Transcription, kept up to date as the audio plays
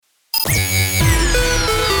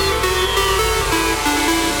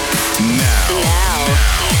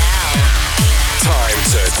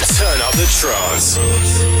Turn up the trance.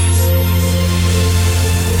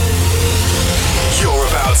 You're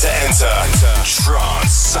about to enter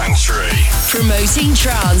Trance Sanctuary. Promoting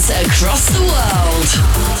trance across the world.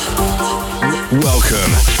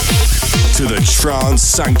 Welcome to the Trance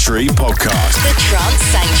Sanctuary Podcast. The Trance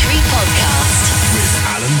Sanctuary Podcast. With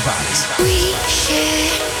Alan Ballas.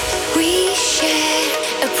 We share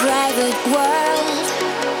a private world,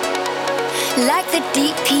 like the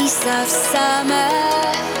deep peace of summer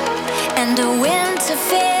and a winter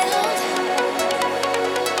filled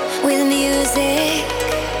with music,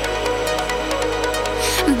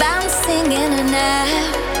 bouncing in and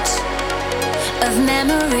out of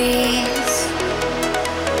memories,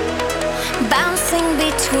 bouncing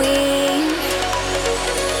between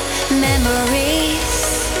memories.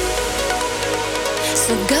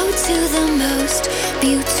 So go to the most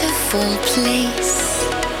beautiful place.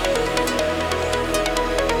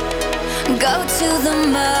 Go to the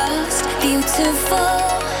most beautiful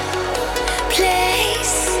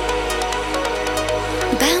place.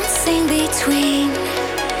 Bouncing between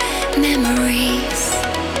memories.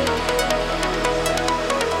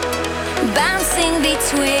 Bouncing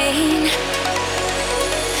between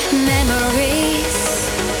memories.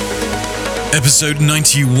 Episode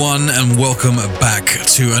 91, and welcome back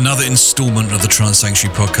to another installment of the Trance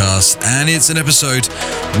Sanctuary Podcast. And it's an episode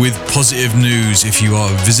with positive news if you are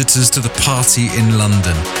visitors to the party in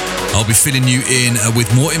London. I'll be filling you in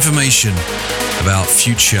with more information about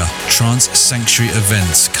future Trance Sanctuary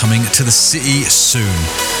events coming to the city soon.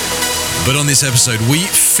 But on this episode, we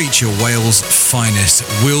feature Wales' finest.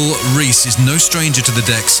 Will Rees is no stranger to the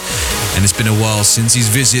decks, and it's been a while since he's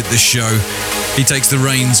visited the show. He takes the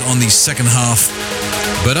reins on the second half.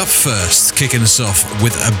 But up first, kicking us off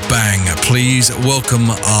with a bang, please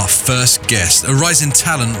welcome our first guest, a rising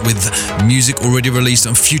talent with music already released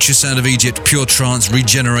on Future Sound of Egypt, Pure Trance,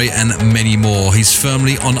 Regenerate, and many more. He's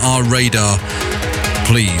firmly on our radar.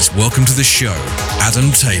 Please welcome to the show,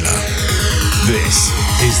 Adam Taylor. This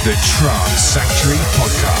is the Trance Sanctuary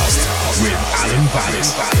Podcast with Alan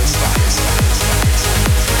Ballas.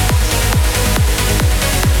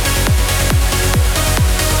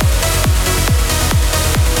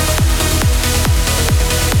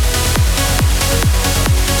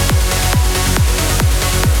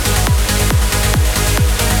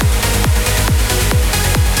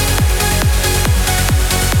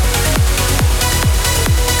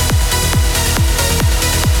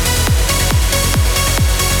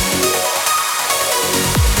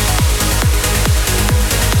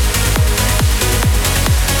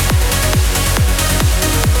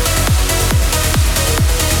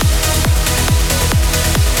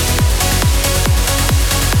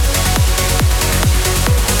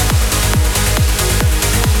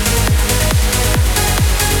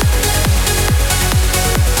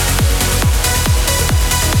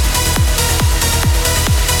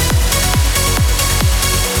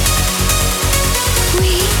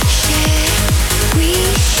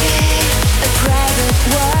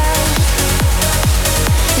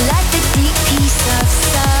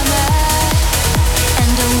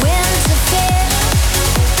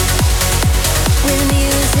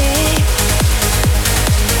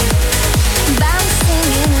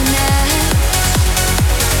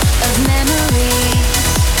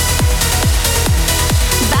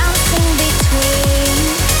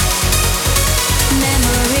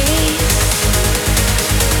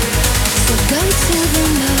 Go to the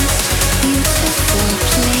most beautiful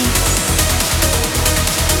place.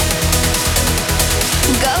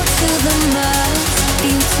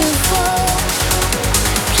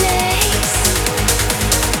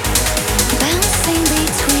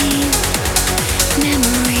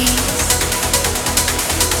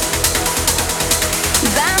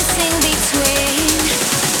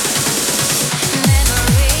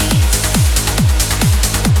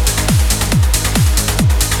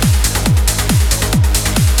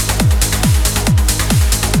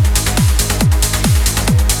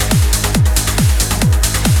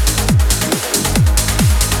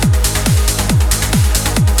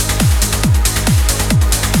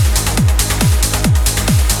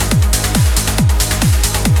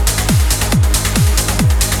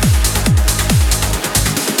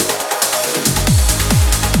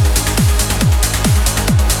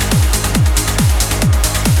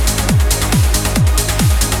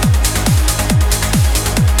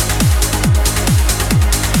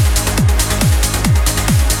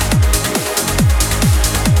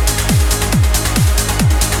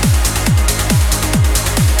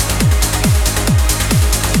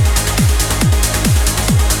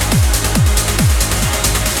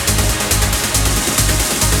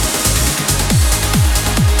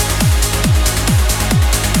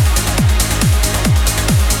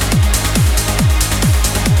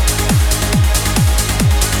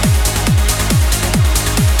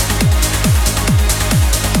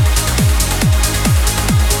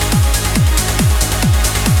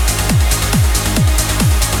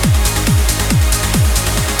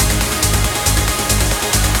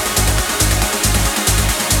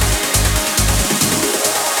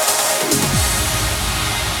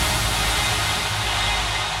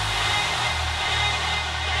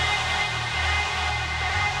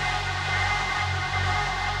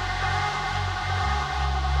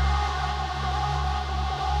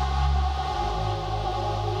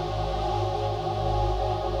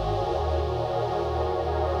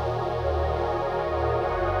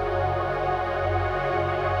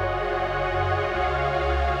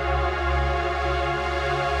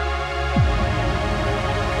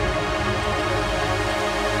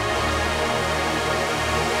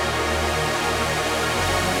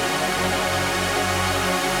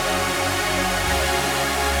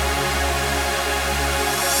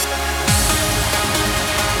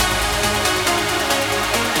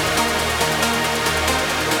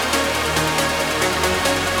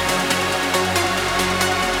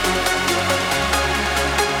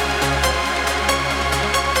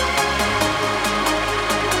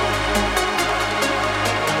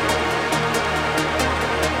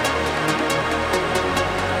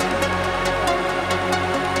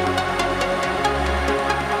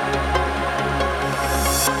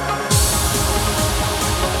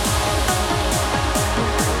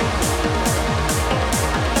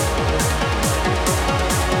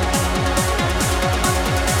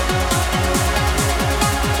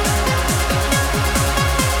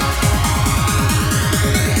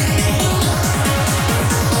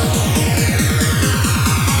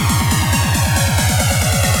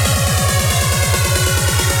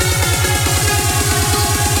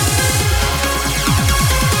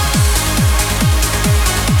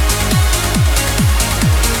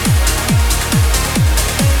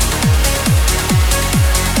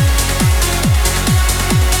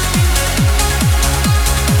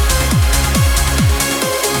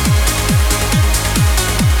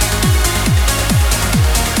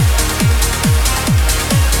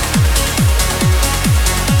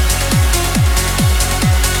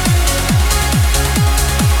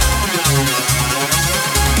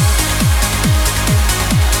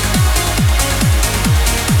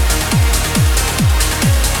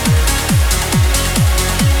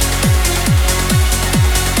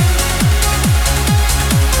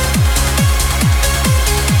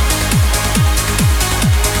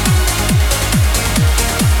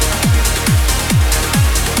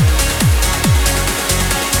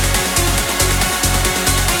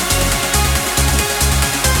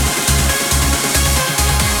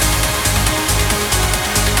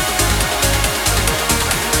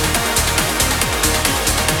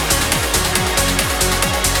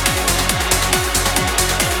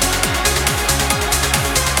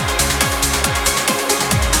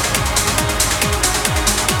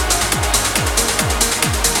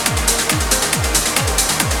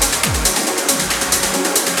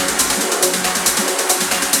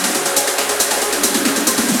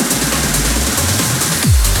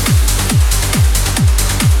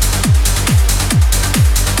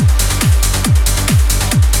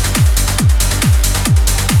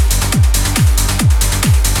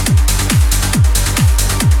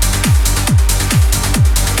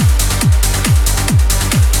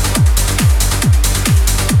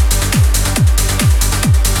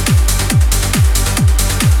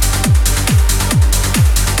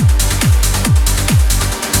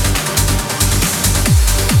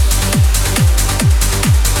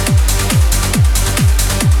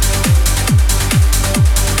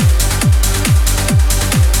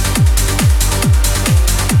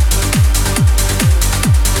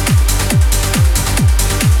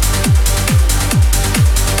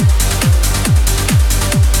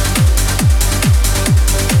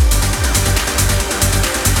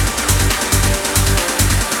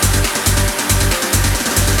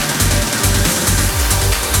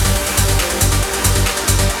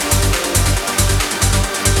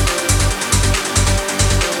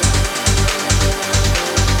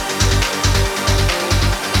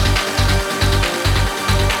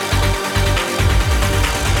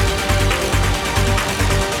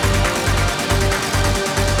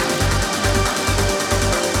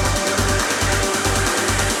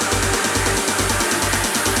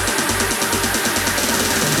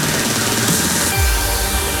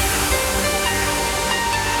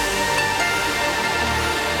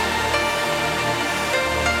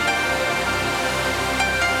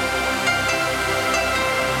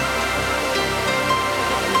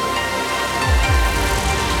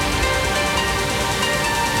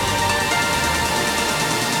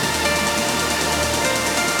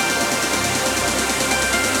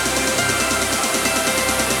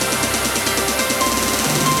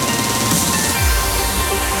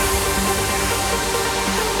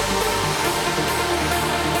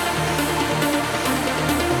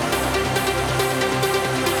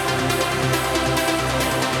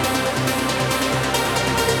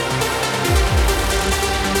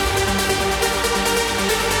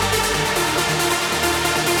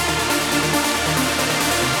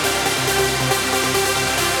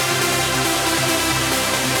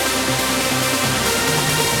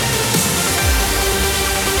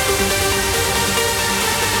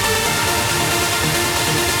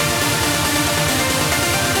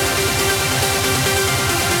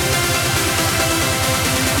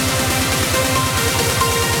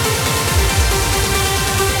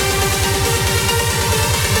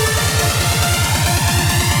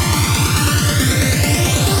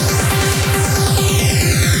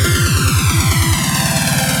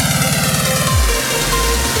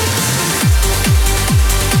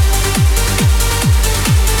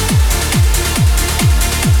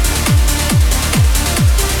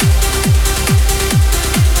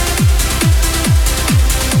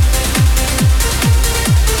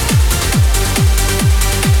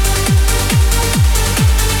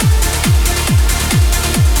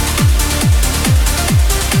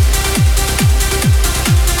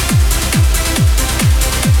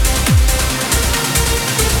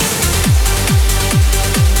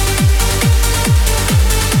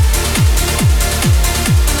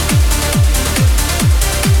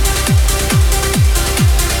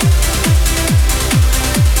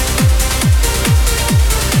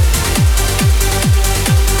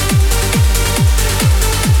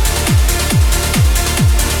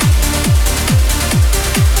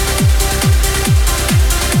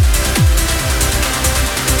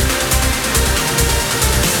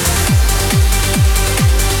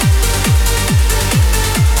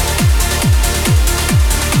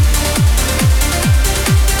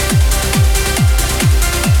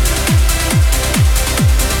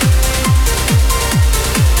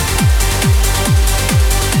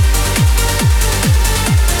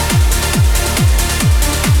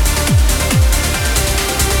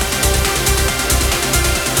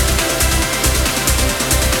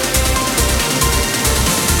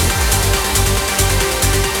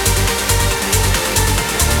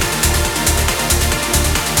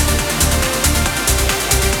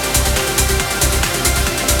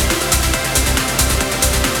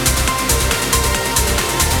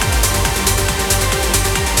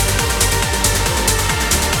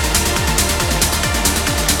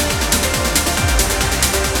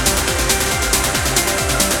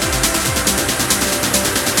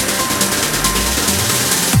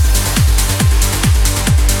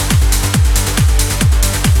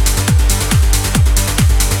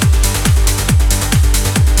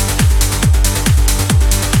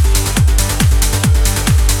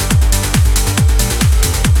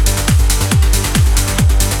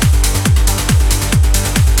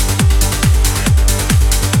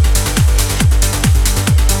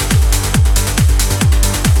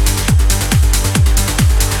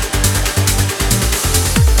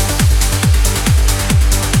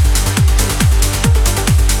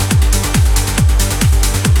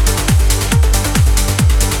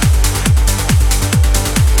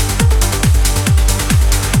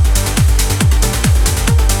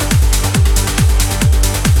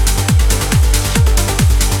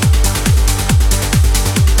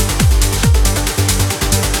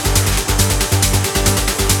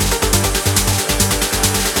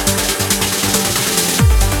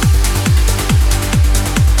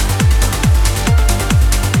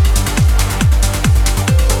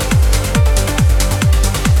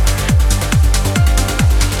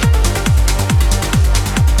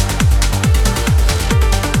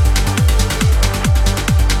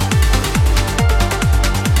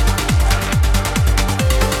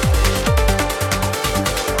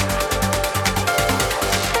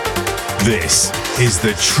 This is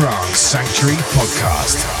the Trance Sanctuary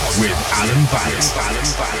Podcast with Alan Ballett.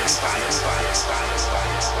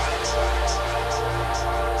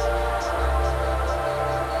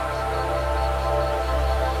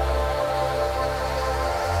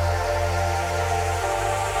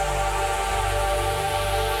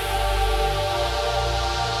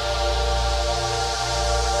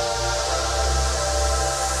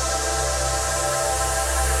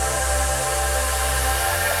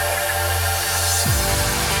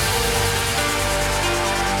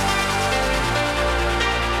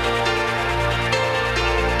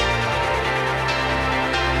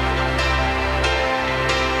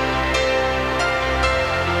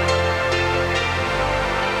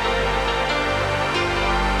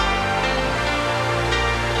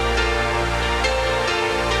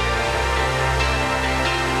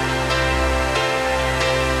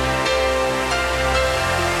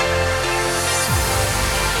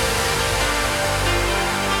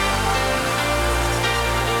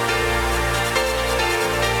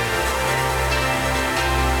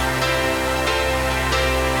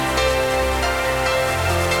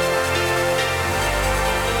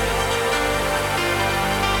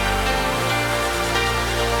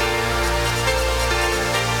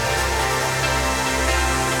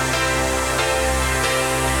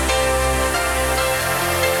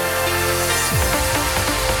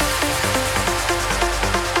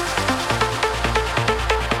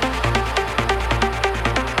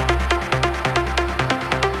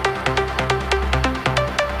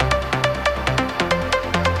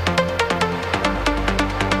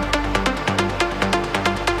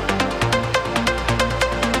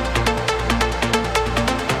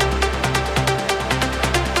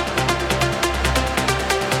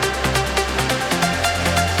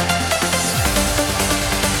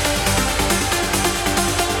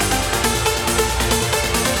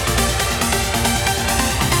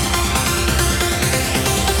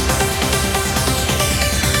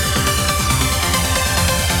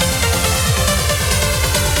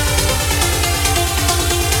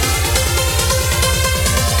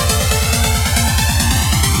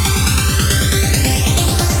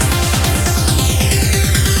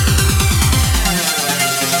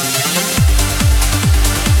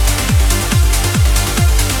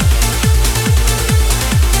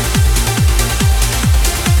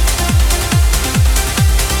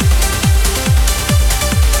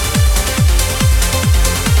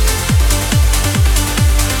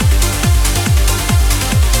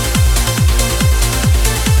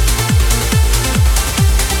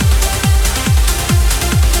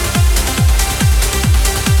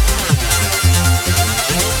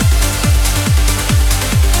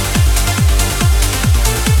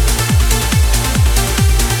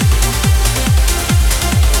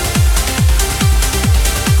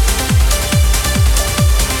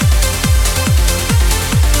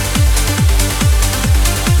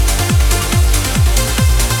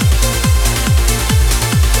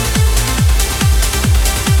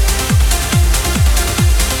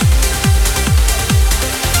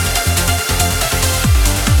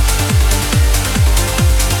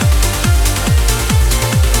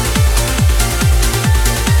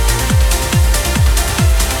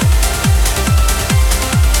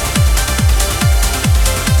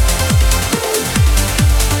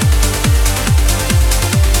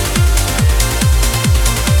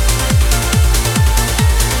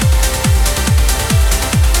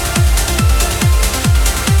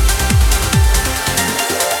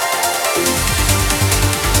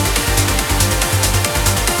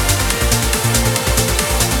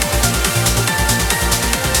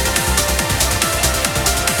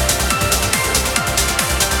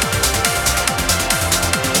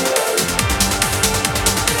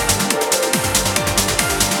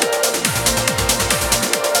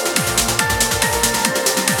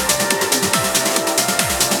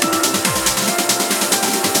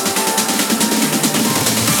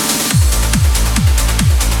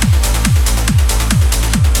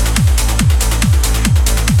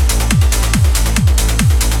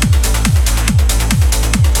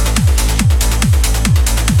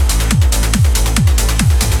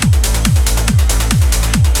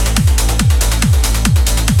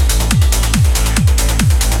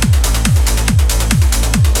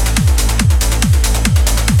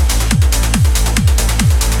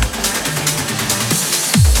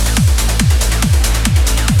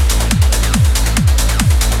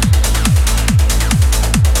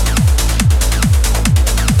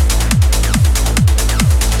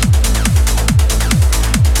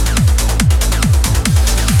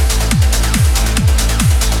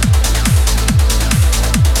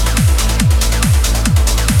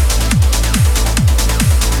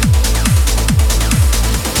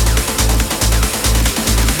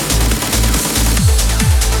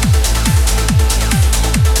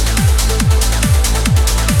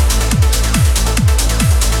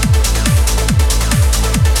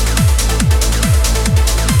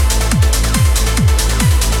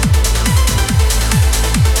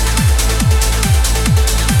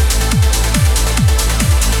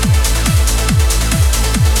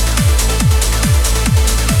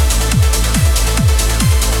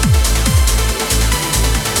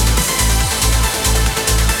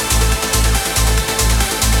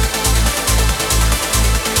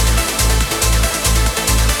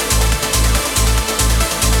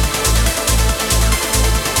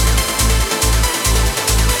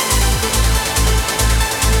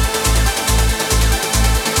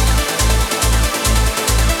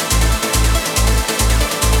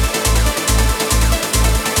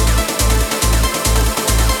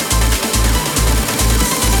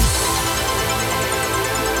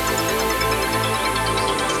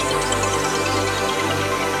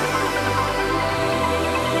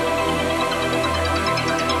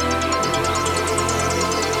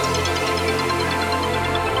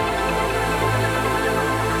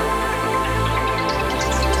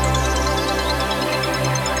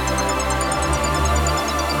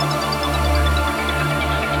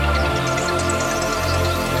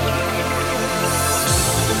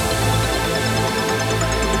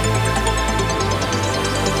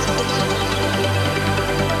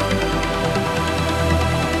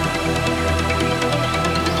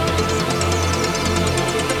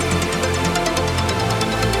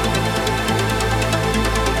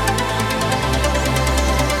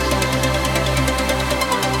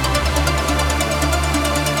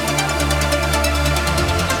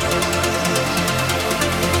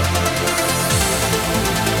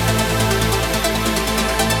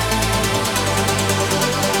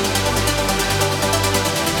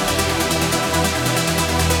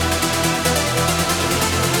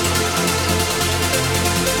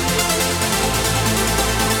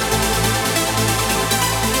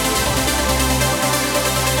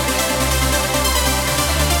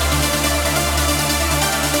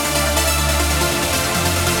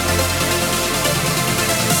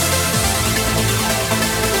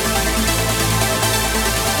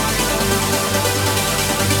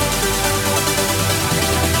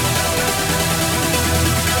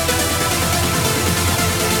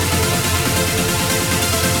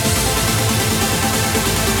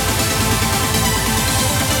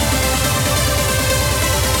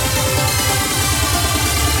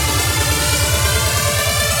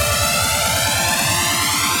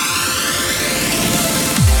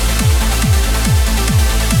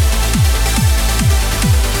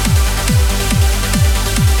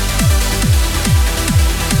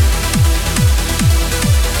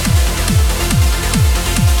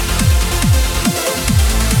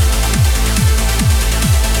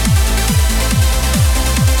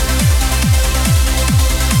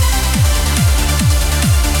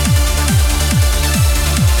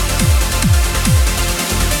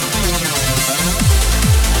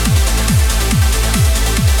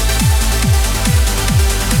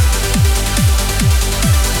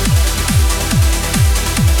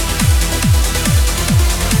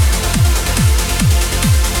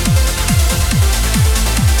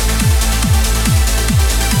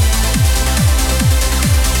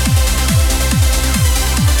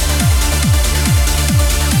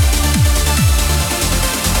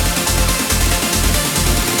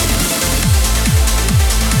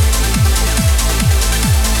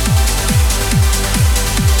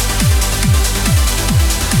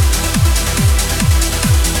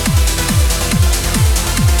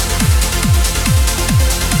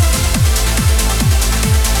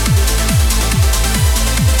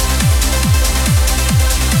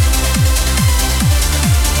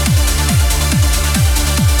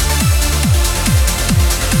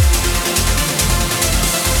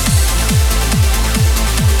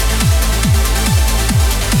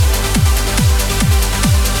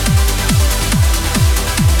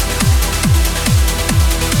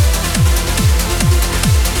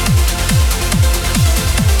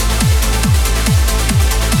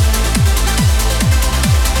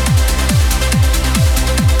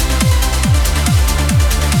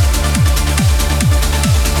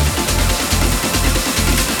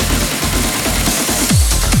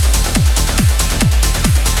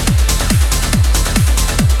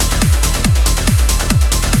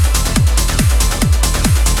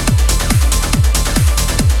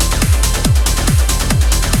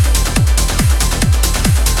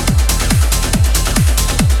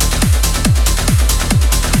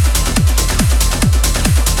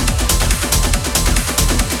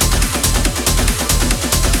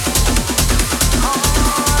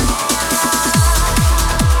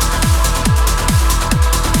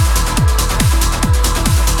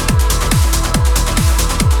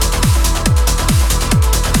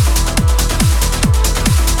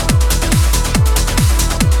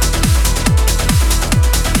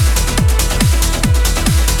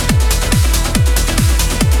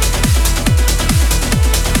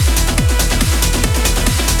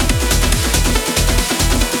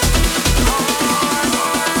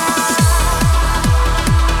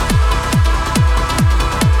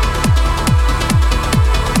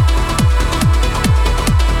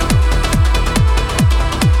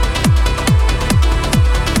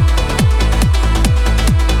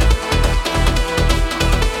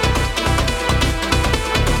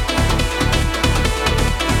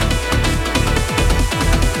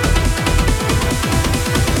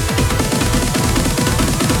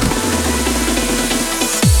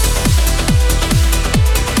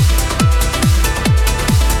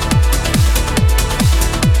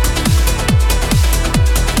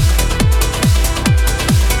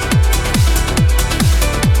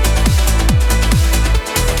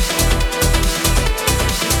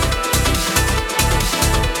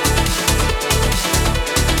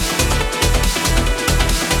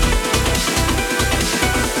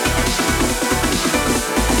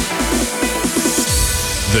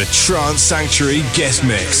 The Trance Sanctuary Guest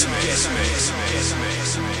Mix.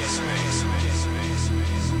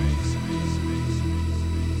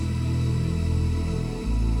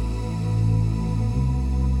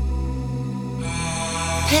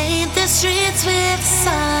 Paint the streets with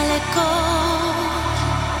solid gold.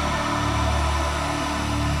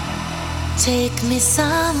 Take me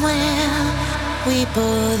somewhere we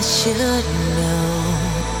both should know.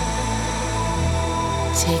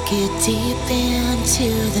 Take you deep into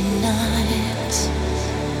the night,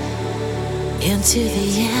 into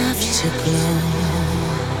the afterglow.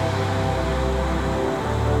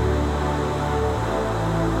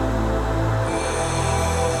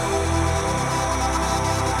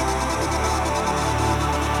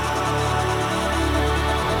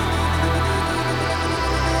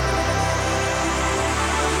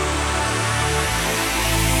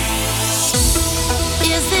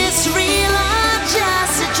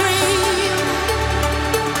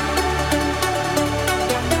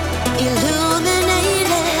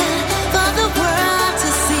 Illuminated for the world.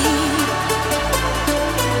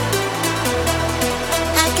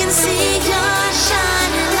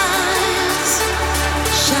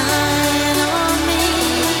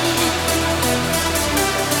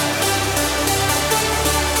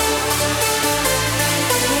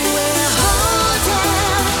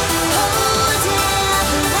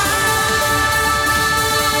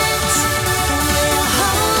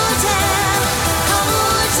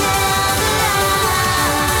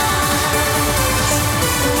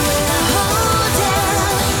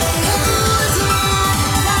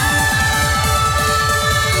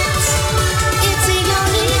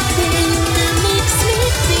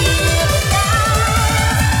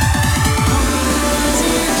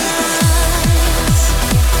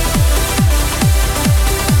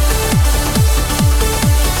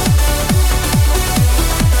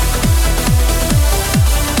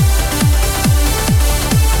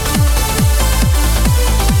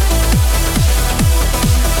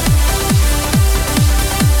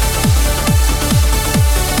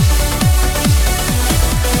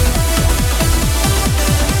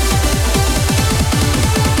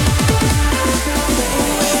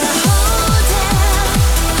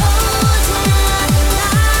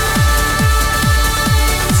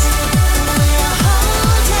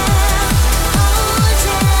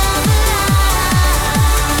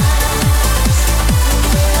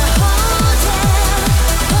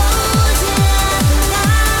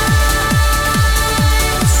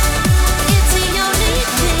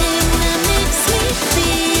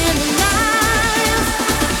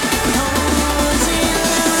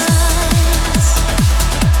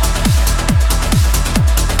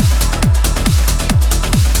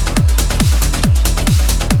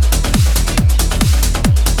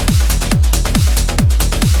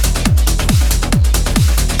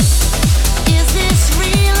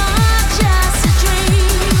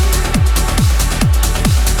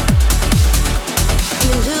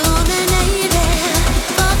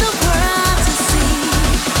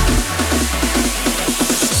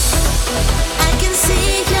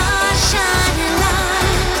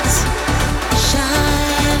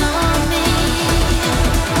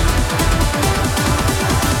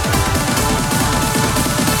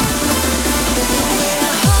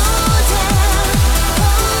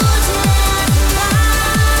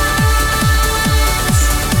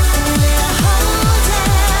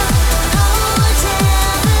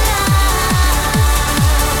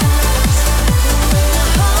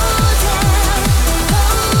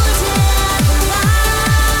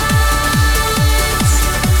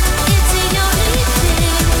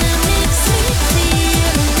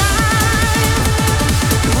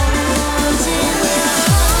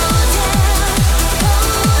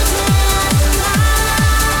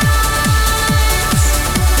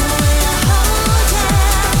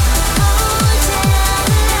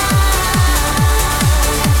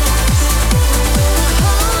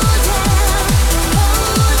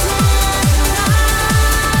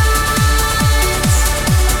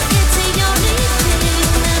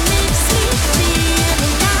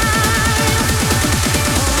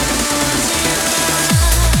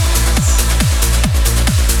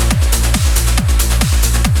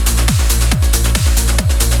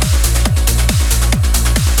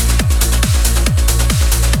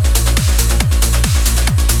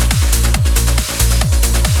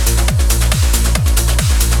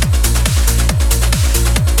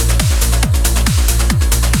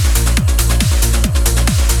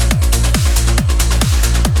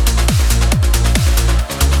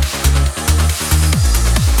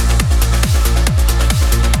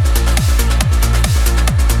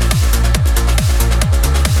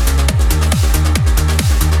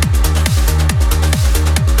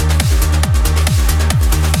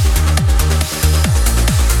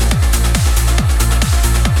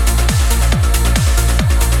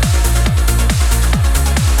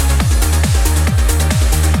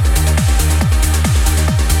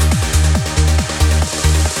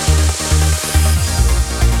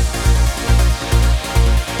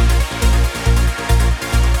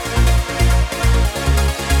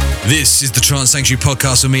 This is the Trance Sanctuary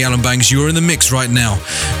podcast with me, Alan Banks. You're in the mix right now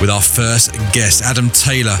with our first guest, Adam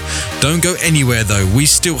Taylor. Don't go anywhere though. We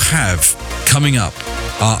still have coming up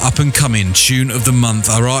our up-and-coming tune of the month,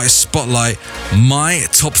 our artist spotlight, my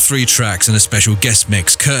top 3 tracks, and a special guest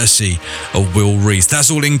mix courtesy of Will Reese. That's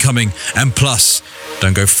all incoming, and plus,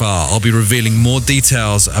 don't go far, I'll be revealing more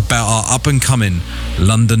details about our up-and-coming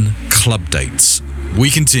London club dates. We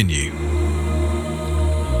continue.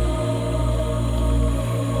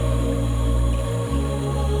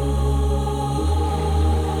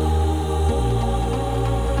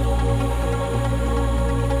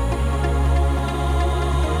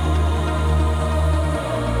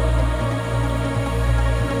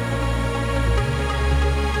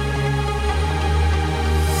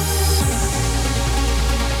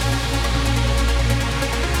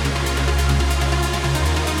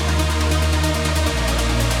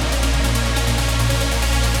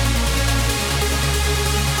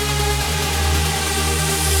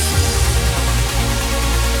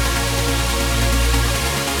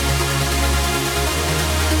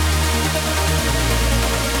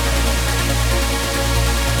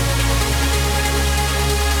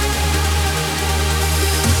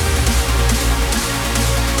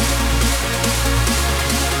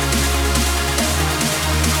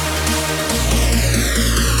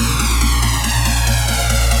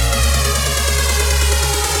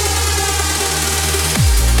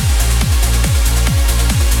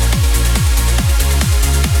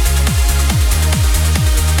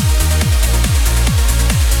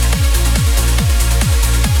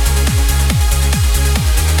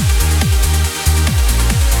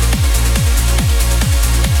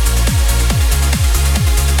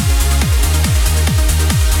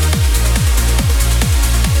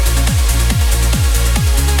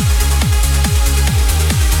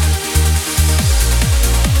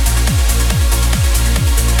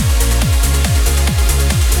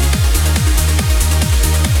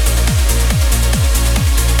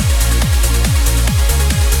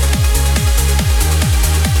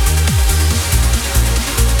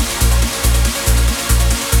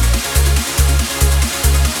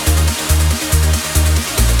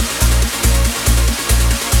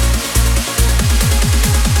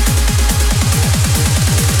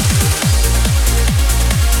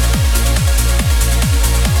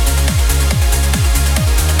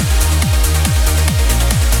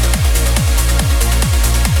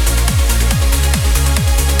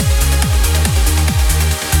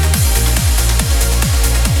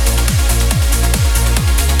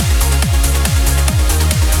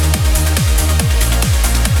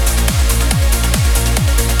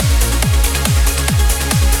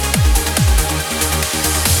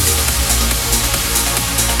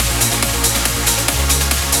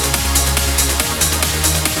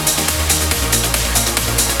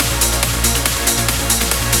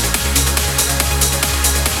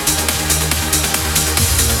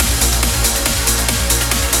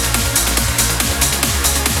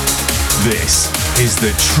 This is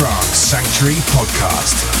the Trance Sanctuary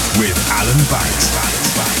podcast with Alan Banks.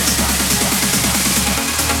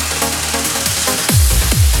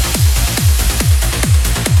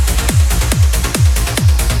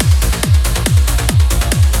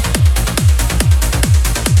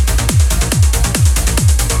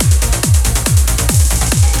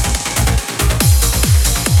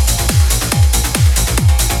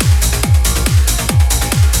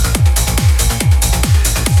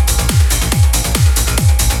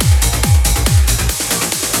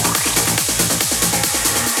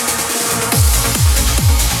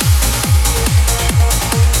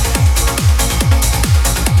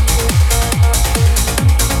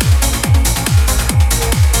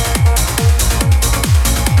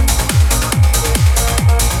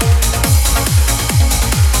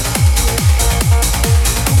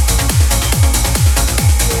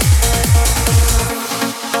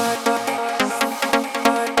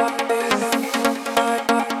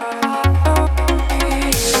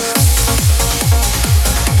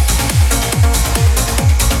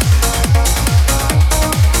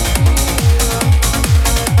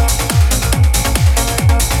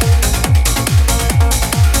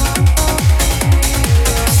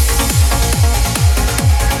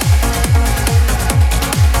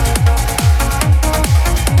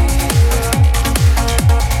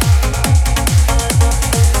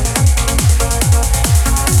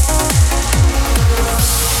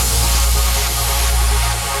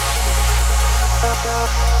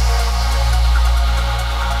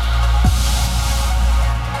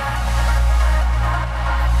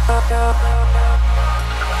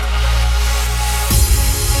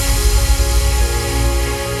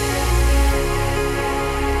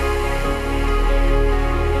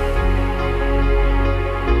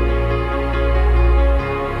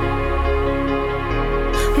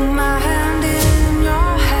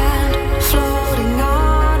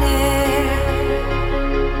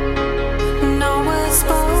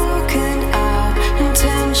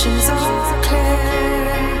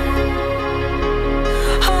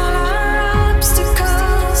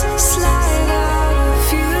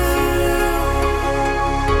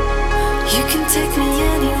 You can take me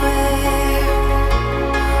anywhere.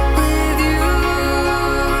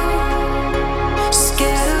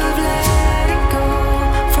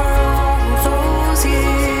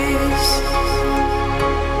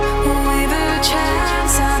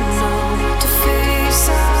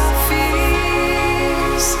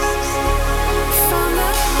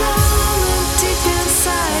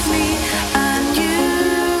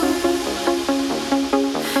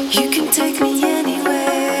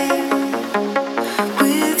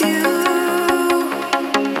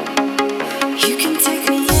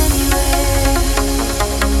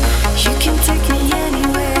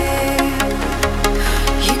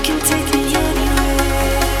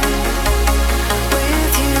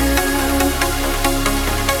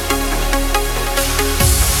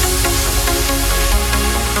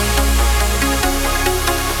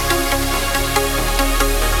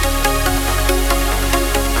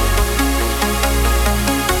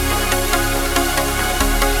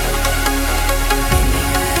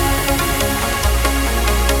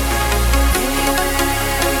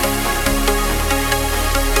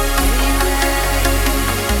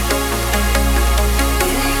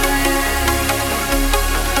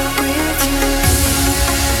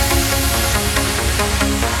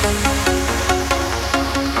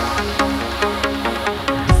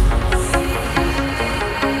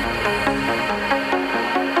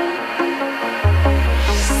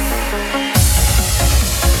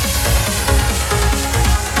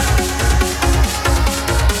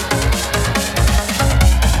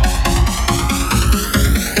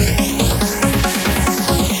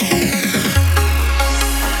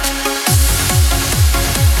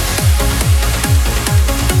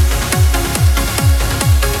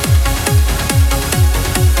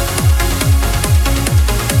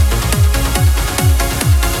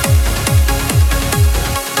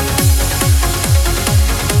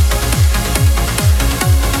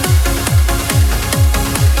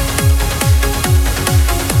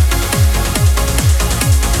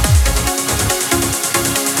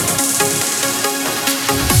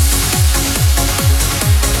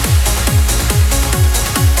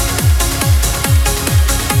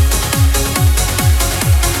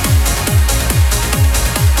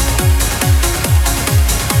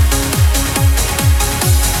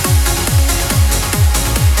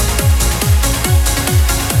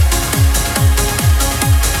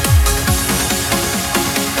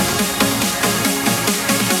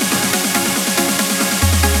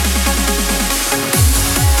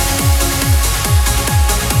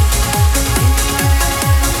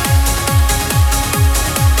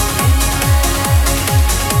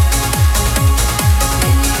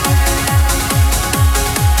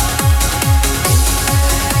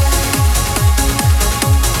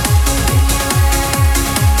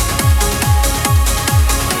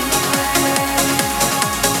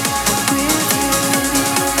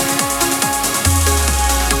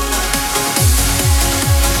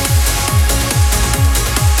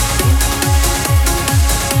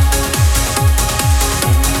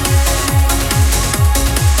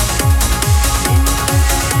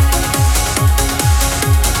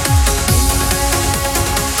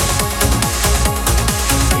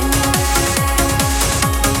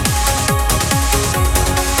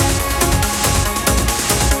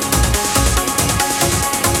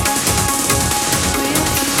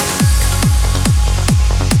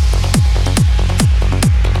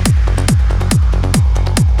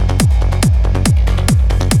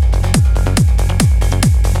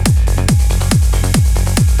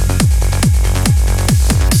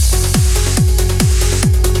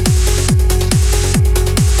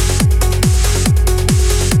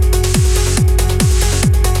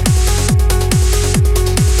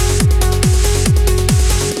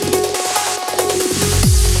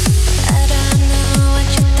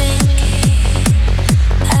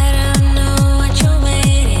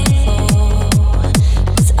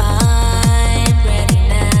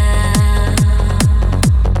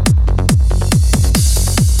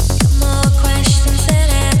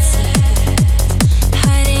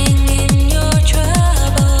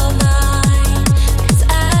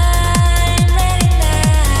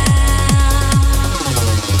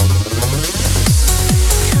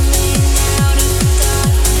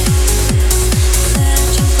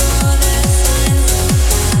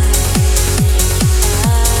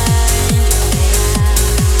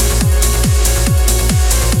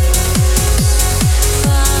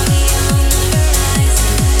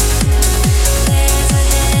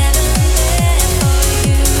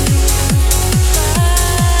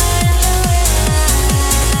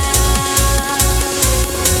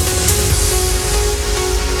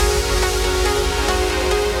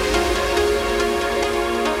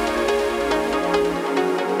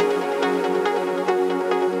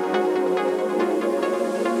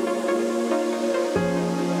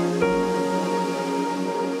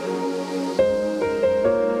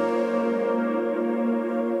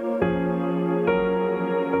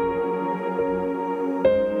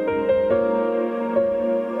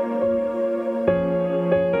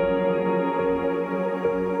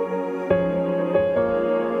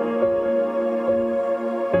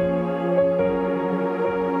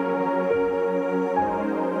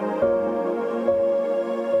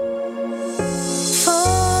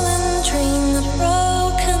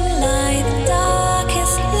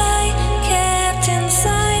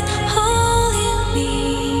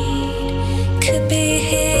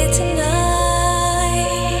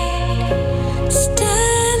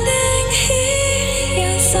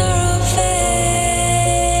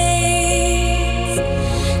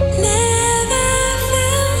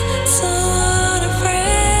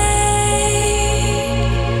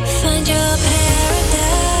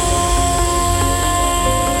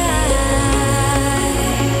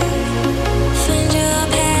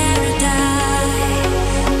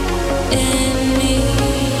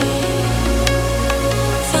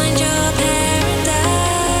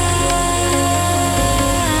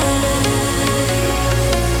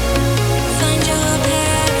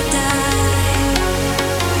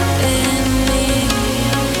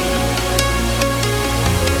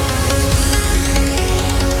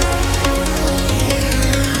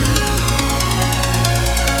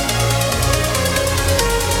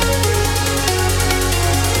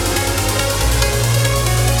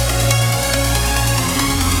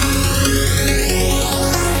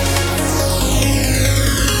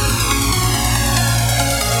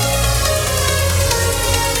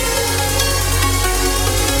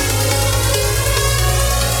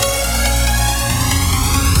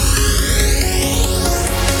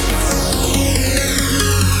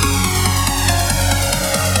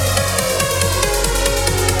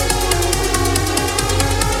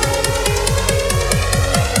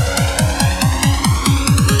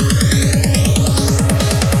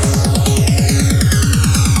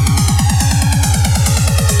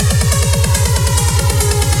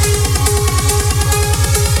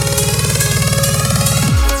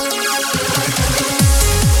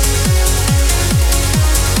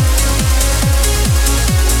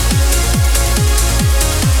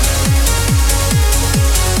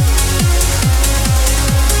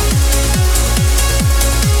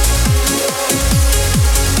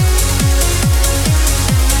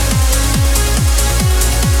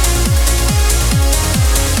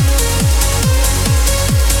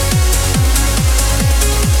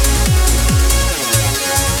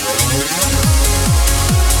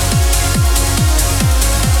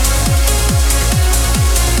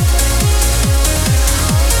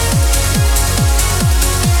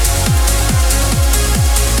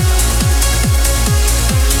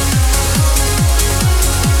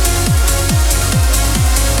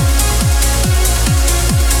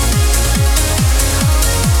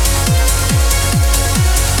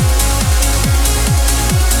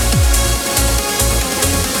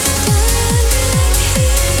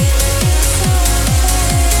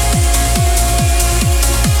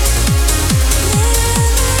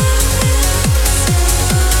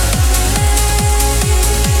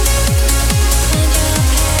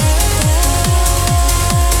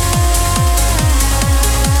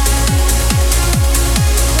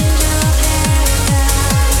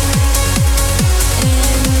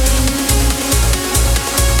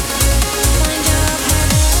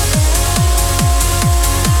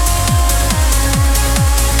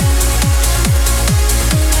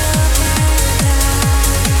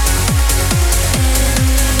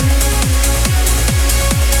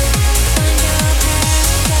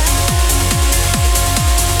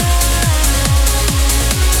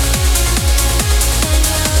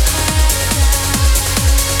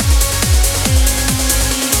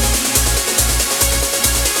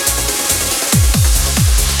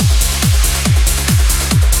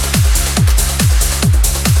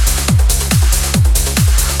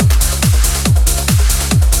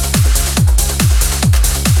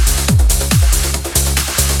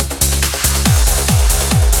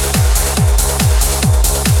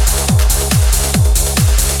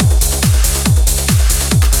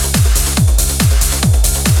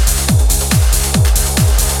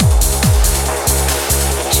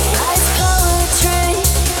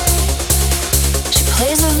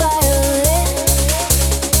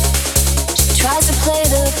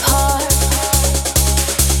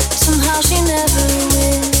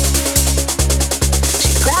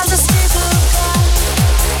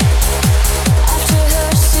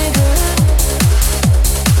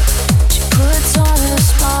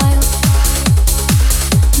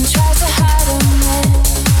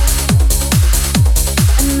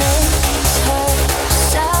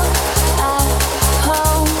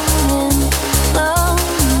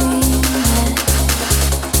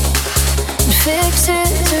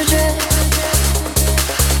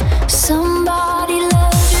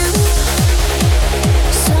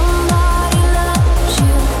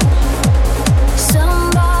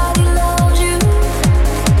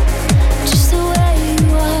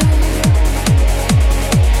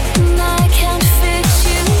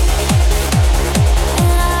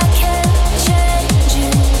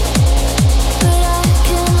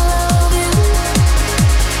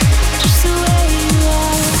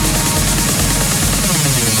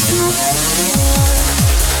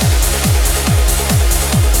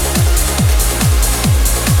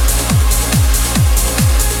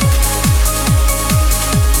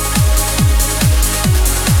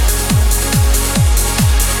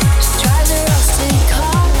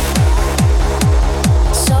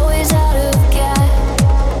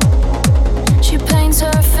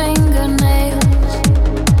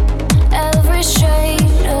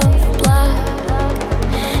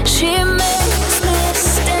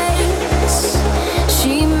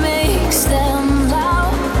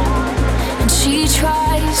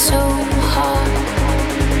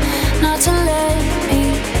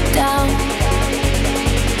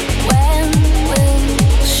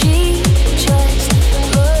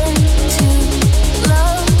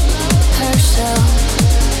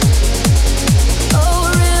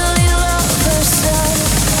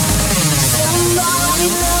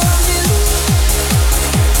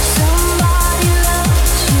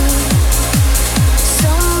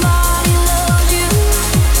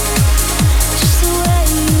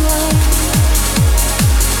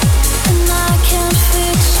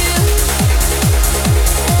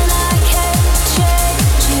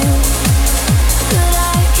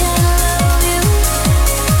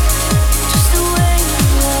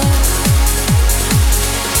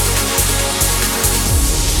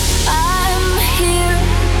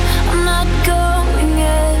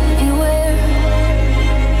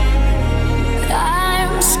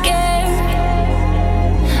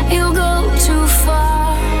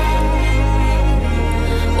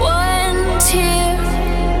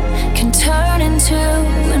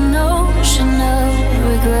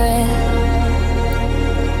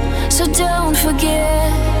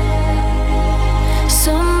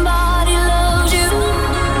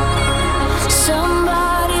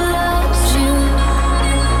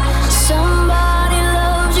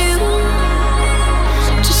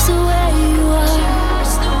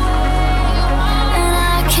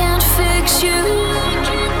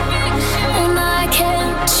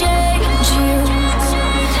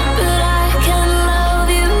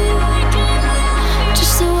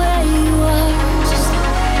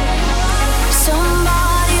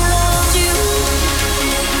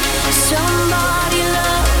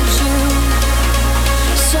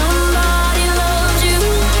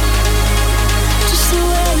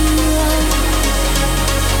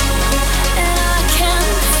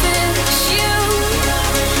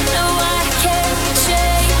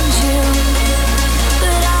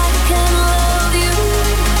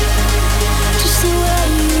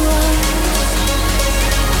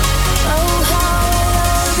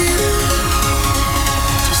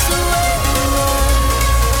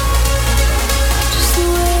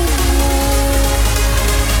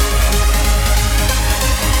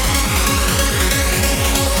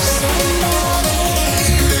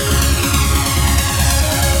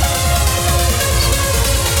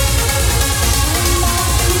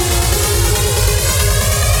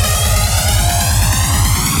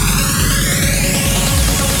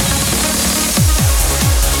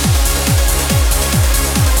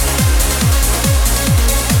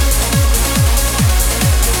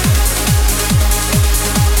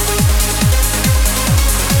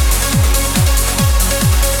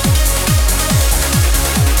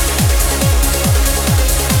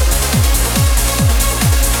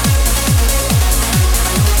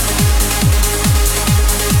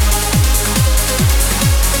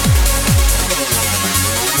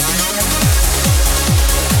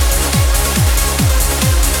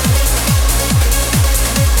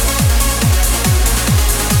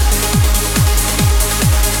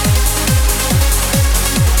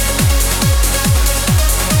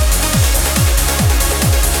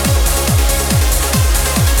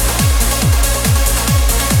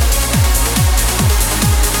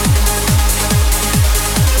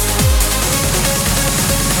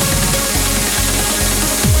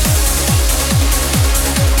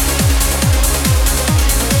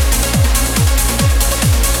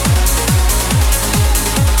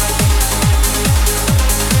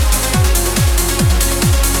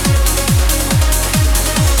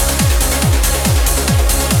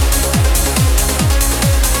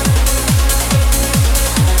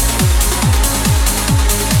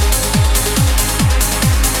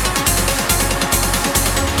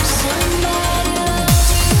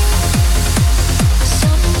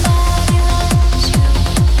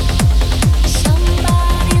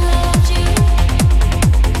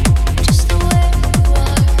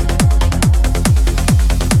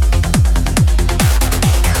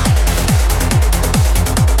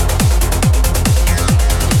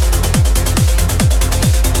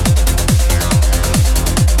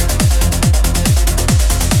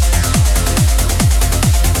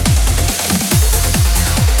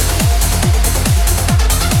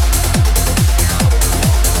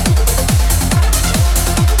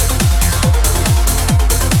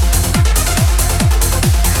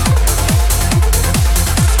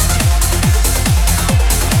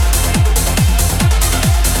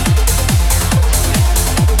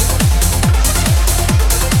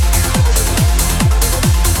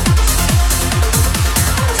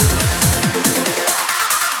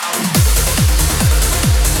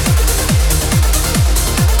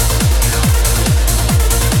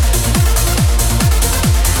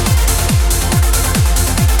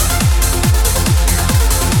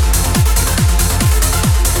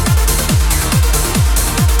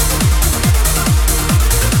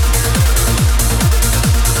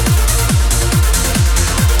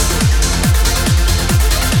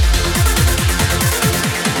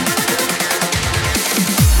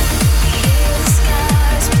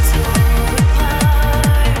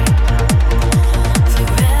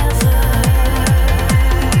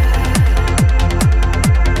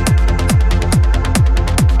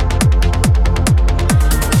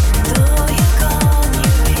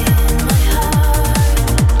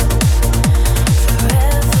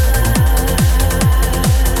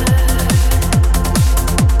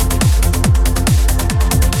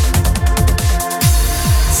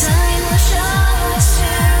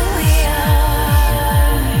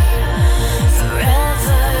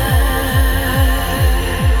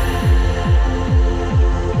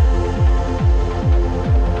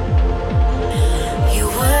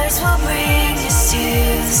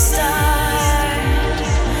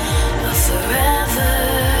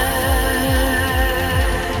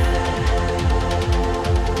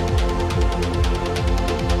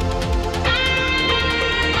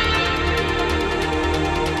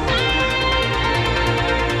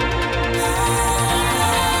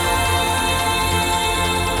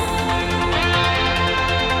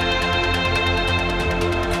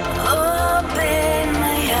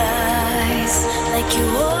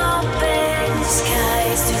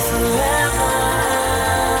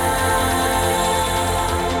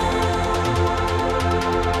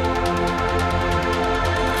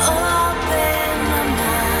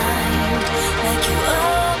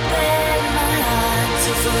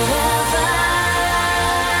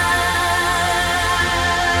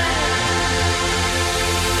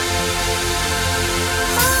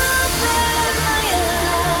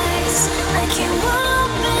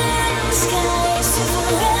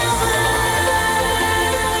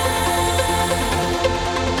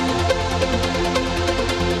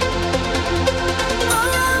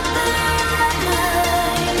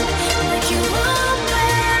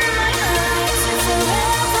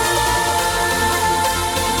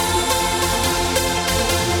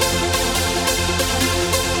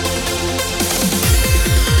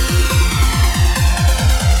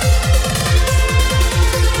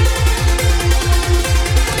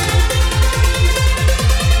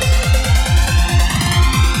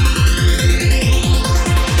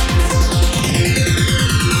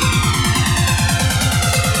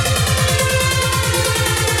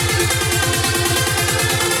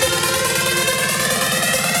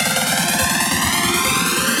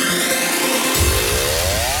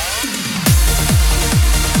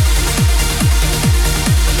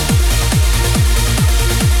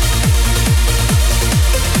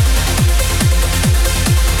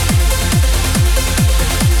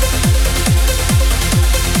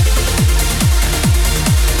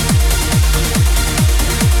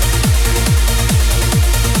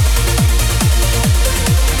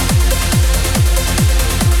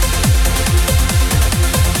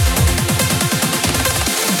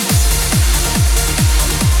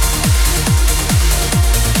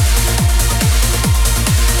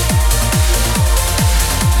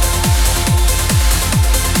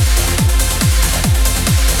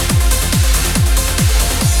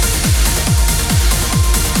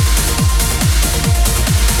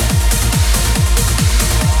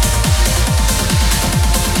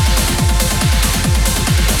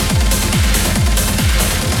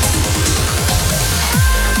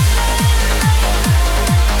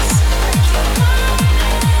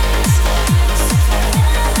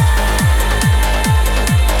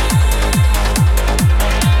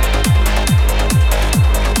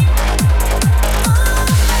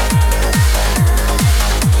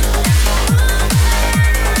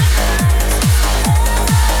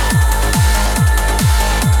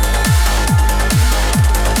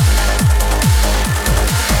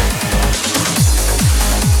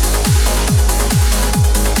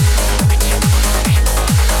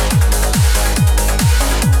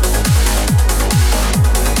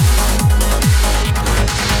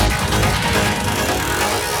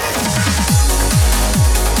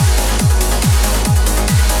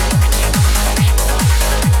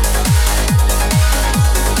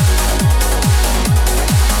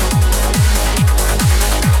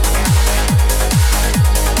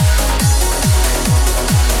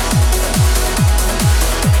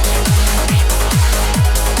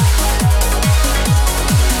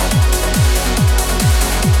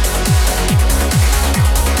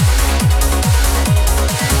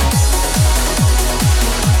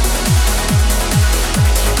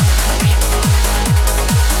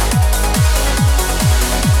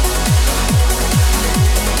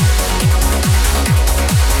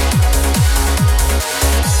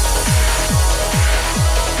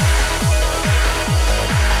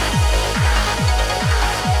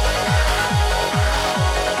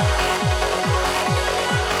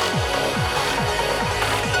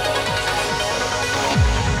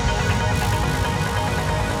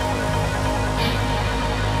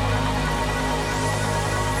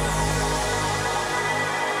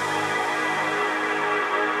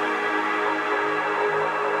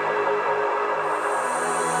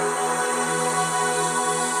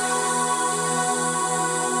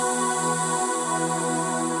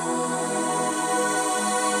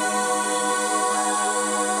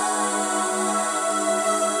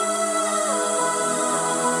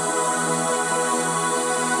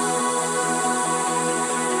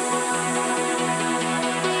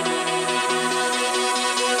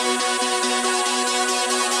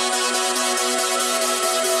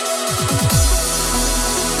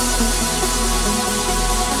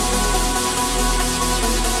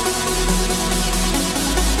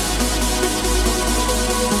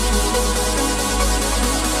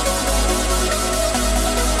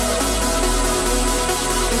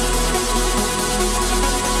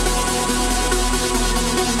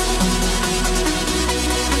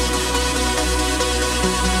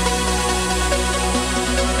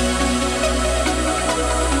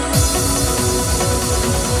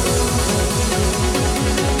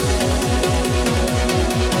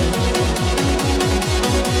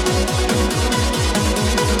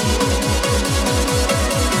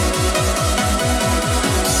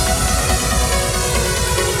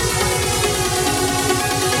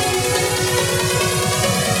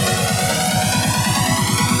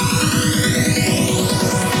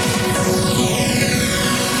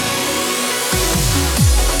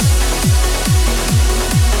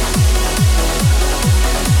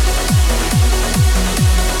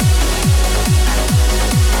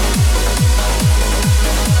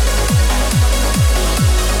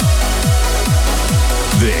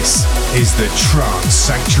 the Trance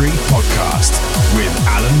Sanctuary Podcast with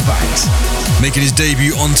Alan Banks. Making his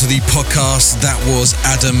debut onto the podcast, that was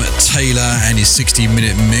Adam Taylor and his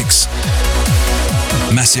 60-minute mix.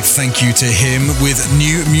 Massive thank you to him, with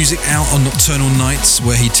new music out on Nocturnal Nights,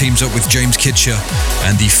 where he teams up with James Kitcher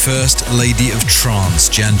and the First Lady of Trance,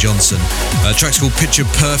 Jan Johnson. Track's called Picture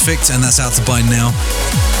Perfect, and that's out to buy now.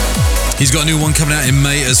 He's got a new one coming out in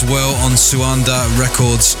May as well on Suanda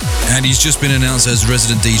Records, and he's just been announced as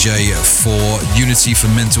resident DJ for Unity for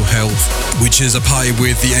Mental Health, which is a party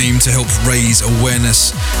with the aim to help raise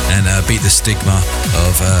awareness and beat the stigma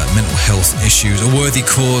of mental health issues. A worthy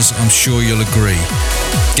cause, I'm sure you'll agree.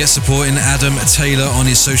 Get supporting Adam Taylor on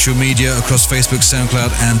his social media across Facebook,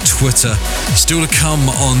 SoundCloud and Twitter. Still to come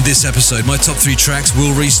on this episode, my top 3 tracks.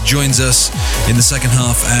 Will Reese joins us in the second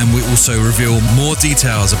half, and we also reveal more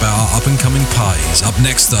details about our up-and-coming parties. Up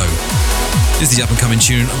next, though, is the up-and-coming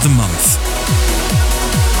tune of the month.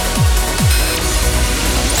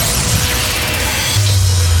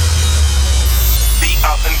 The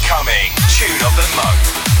up-and-coming tune of the month.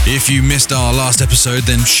 If you missed our last episode,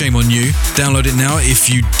 then shame on you. Download it now if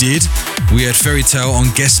you did. We had Fairy Tale on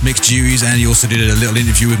guest mix duties, and he also did a little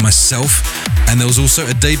interview with myself. And there was also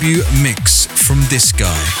a debut mix from this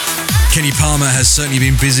guy. Kenny Palmer has certainly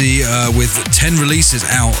been busy with 10 releases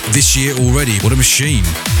out this year already. What a machine.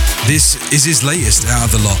 This is his latest out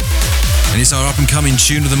of the lot. And it's our up-and-coming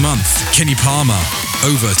tune of the month. Kenny Palmer,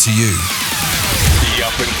 over to you. The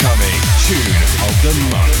up-and-coming tune of the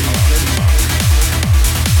month.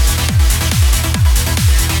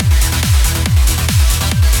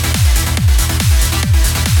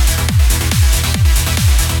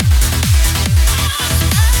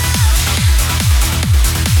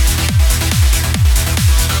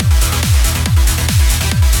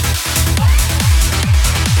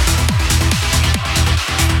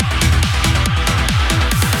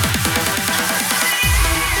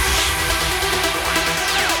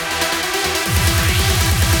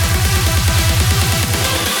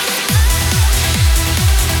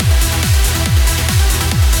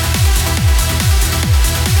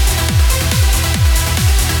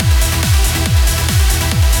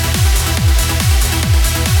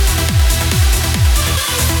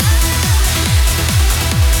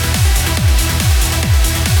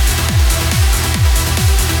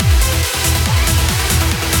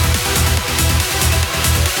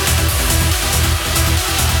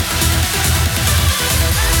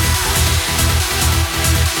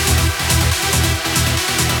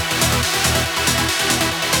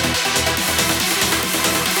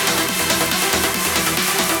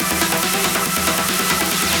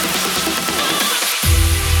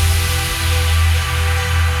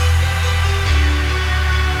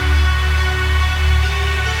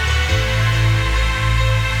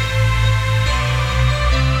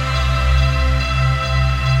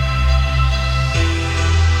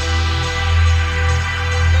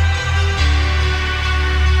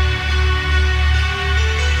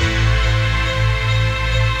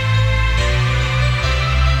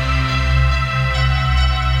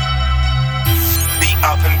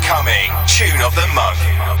 Tune of the month.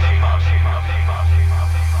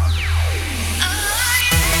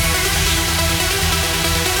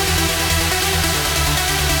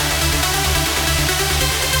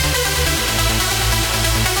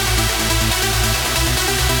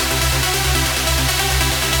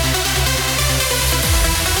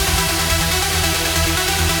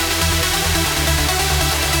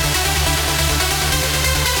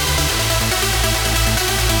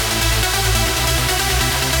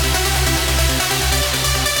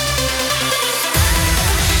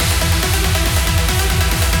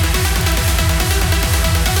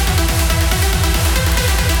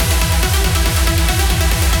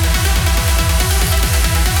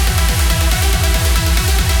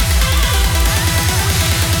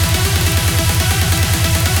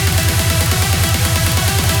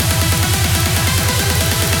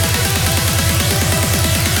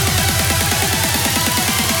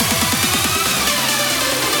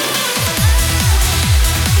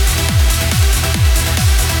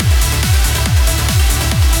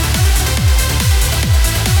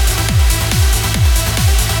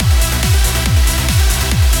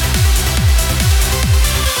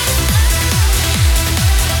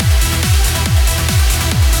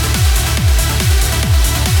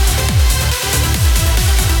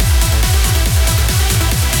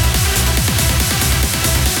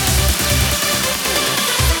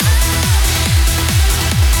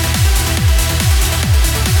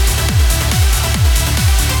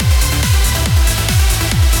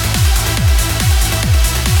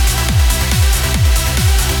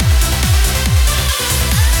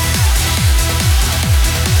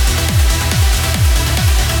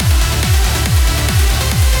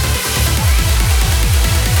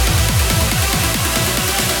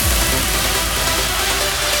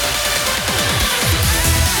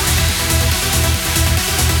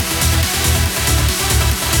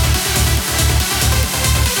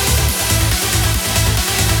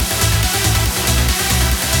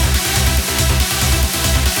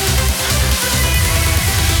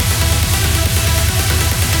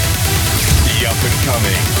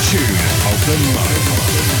 tune of the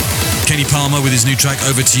month. Kenny Palmer with his new track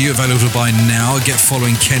Over To You, available by now. Get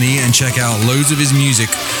following Kenny and check out loads of his music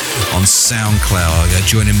on SoundCloud.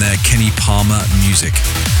 Join him there, Kenny Palmer Music.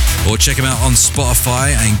 Or check him out on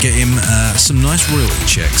Spotify and get him some nice royalty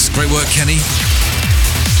checks. Great work, Kenny.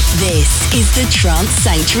 This is the Trance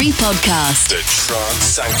Sanctuary Podcast. The Trance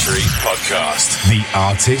Sanctuary Podcast. The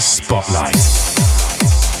Artist Spotlight.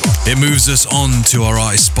 It moves us on to our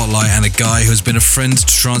artist spotlight and a guy who has been a friend to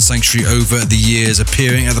Trance Sanctuary over the years,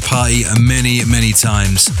 appearing at the party many, many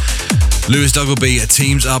times. Lewis Duggleby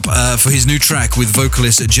teams up for his new track with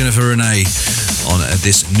vocalist Jennifer Renee on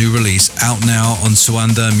this new release, out now on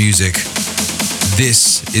Suanda Music.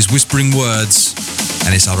 This is Whispering Words,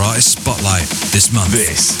 and it's our artist spotlight this month.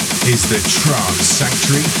 This is the Trance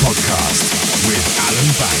Sanctuary Podcast with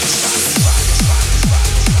Alan Banks.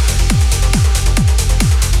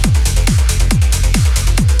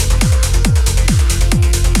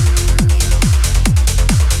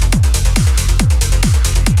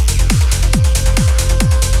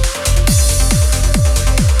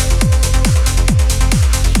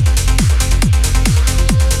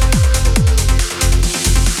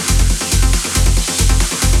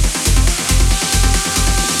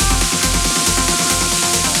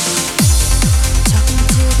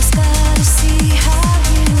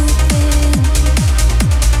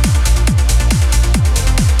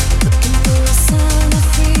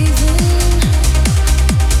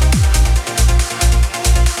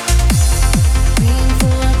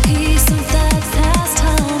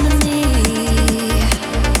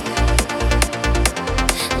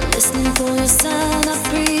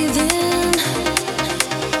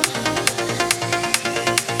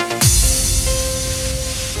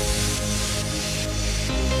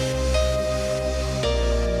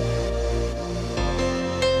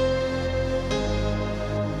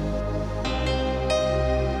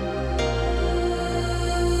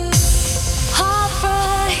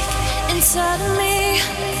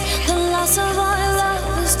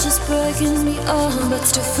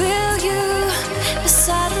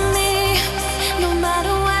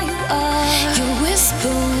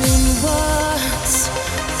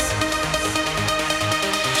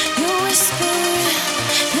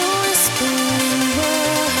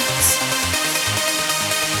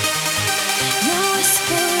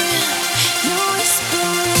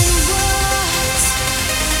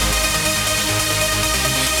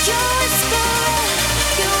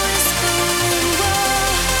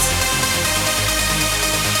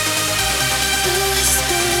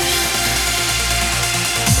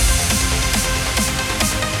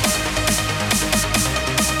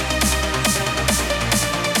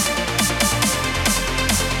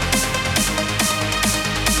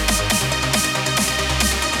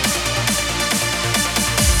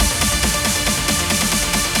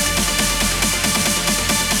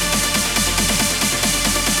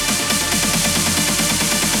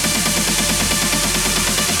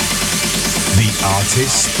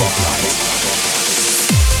 Artist Spotlight.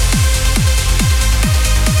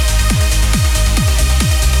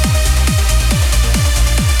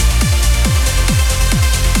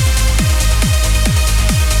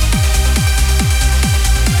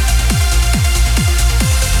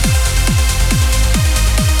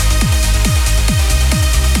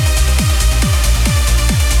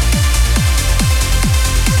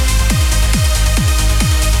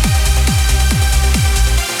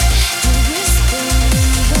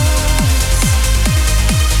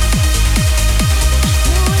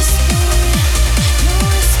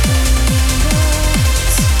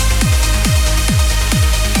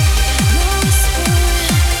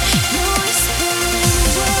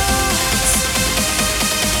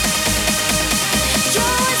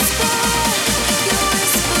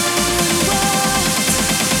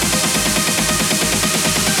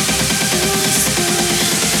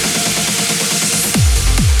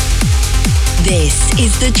 This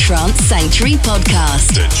is the Trance Sanctuary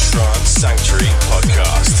Podcast. The Trance Sanctuary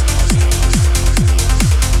Podcast.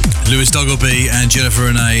 Lewis Duggleby and Jennifer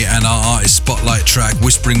Renee and our artist spotlight track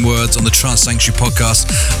Whispering Words on the Trance Sanctuary Podcast.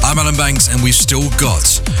 I'm Alan Banks and we've still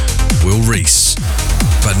got Will Reese.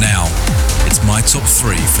 But now, it's my top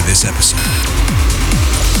 3 for this episode.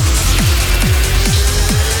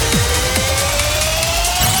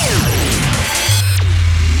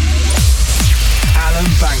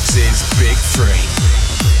 Banks's Big 3.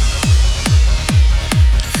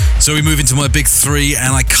 So we move into my Big 3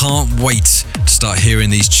 and I can't wait to start hearing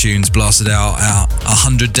these tunes blasted out at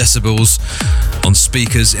 100 decibels on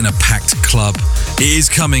speakers in a packed club. It is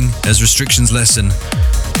coming as restrictions lessen,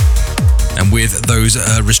 and with those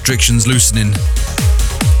restrictions loosening,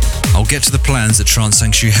 I'll get to the plans that Trance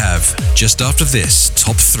Sanctuary have just after this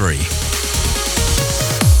top 3.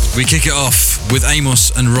 We kick it off with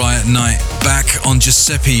Amos and Riot Knight back on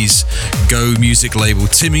Giuseppe's Go music label,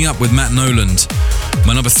 teaming up with Matt Noland.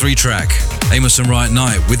 My number 3 track, Amos and Riot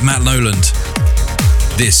Knight with Matt Noland.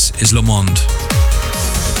 This is Le Monde.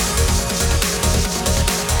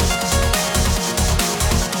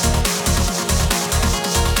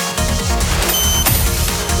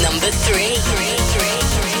 Number 3.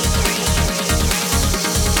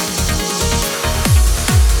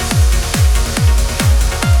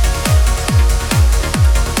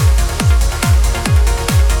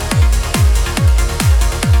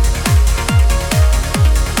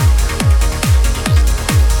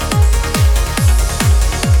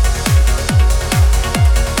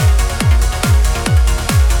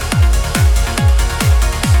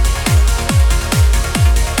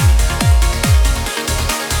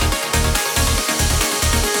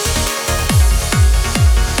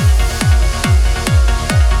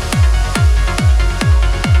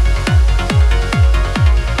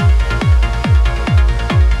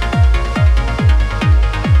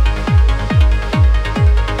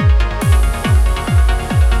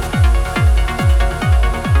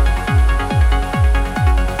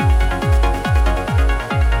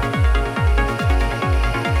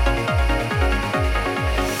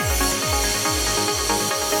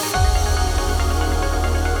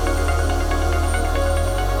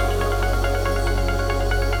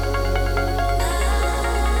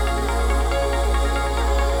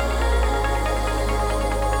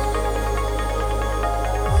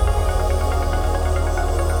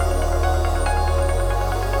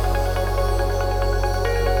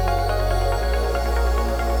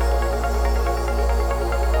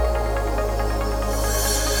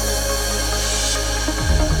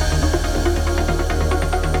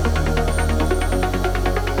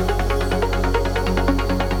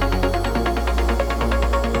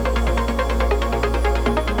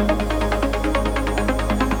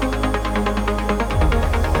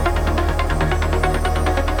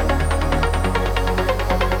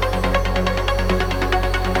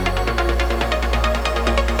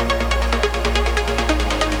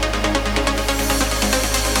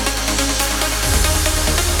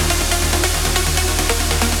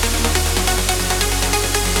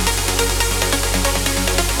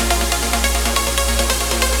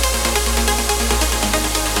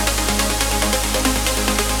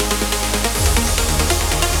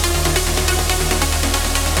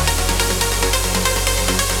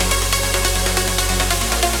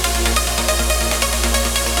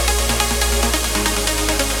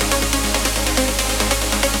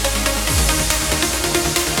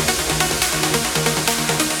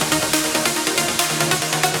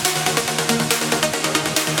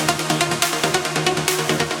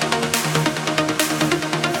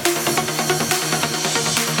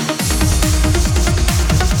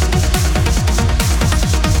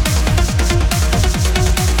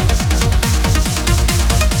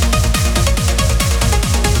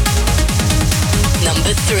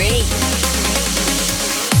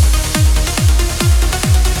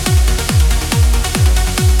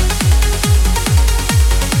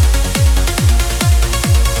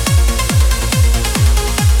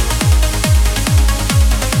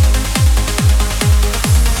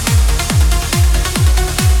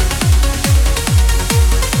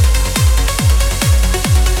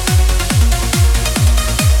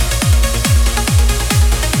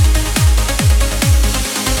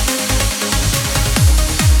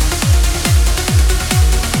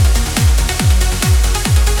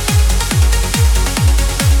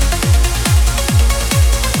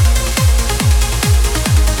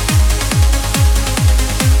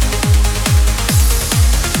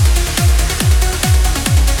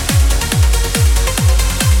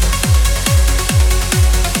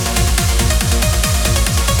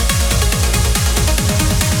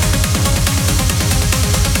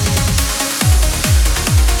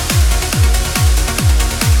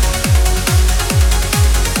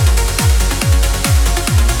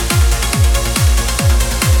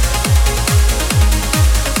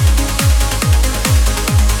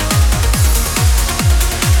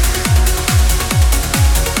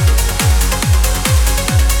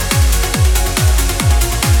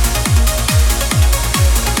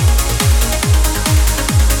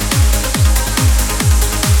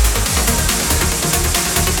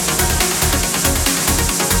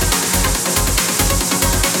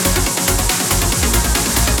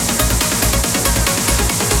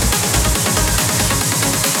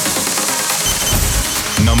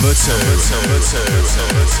 Number two.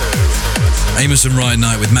 Amos and Riot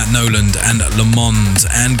Knight with Matt Noland and Le Monde.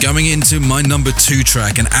 And going into my number 2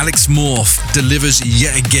 track, and Alex Morph delivers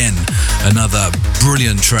yet again another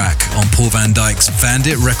brilliant track on Paul Van Dyk's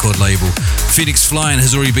Vandit record label. Phoenix Flying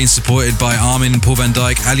has already been supported by Armin, Paul Van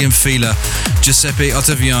Dyk, Alien Fila, Giuseppe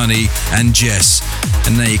Ottaviani and Jess.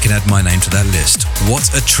 And now you can add my name to that list. What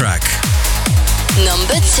a track.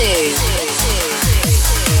 Number 2.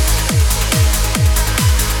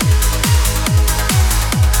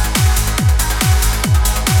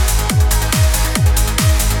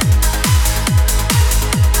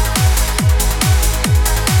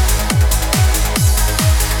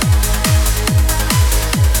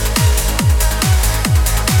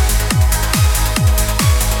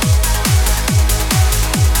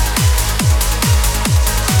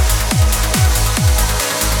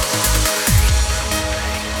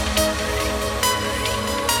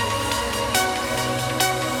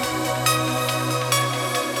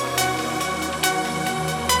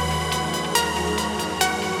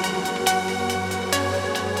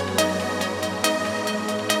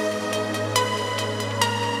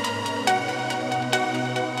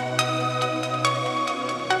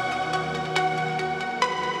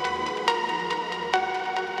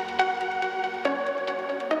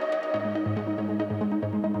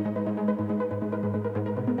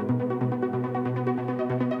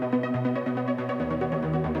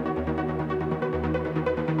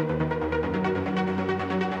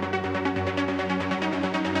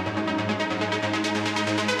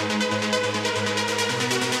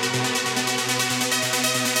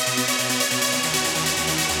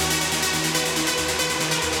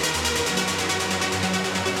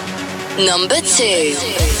 Number 2.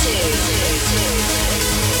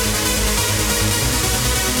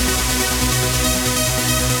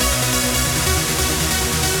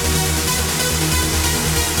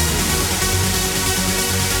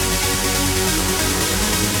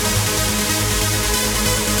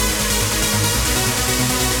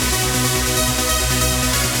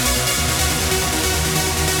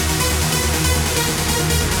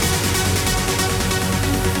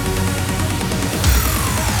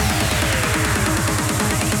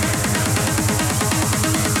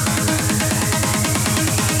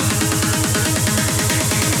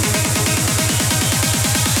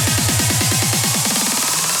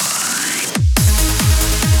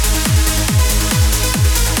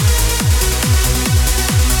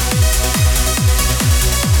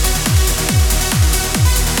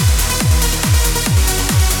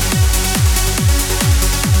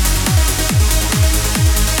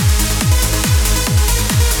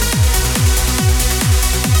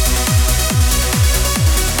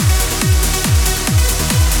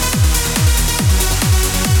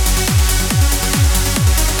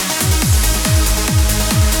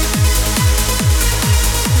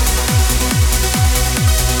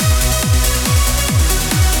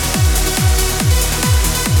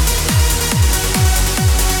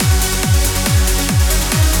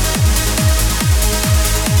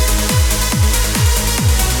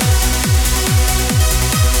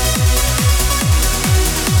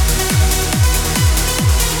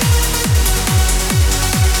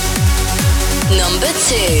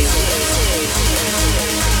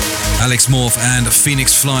 Alex Morph and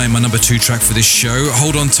Phoenix Flying, my number 2 track for this show.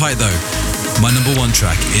 Hold on tight though, my number 1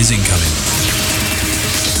 track is incoming.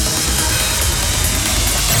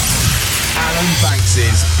 Alan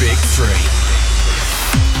Banks's Big 3.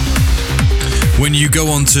 When you go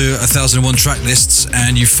onto 1001 track lists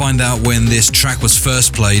and you find out when this track was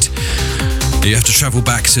first played, you have to travel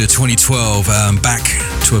back to 2012, back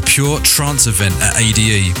to a pure trance event at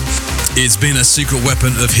ADE. It's been a secret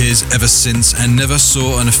weapon of his ever since and never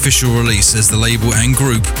saw an official release as the label and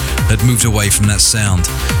group had moved away from that sound.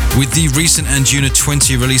 With the recent Anjuna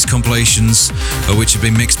 20 release compilations, which have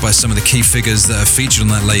been mixed by some of the key figures that are featured on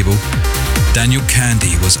that label, Daniel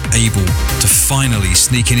Kandi was able to finally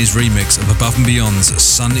sneak in his remix of Above and Beyond's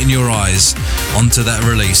Sun in Your Eyes onto that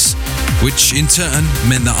release, which in turn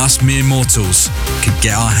meant that us mere mortals could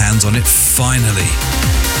get our hands on it finally.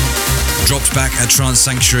 Dropped back at Trance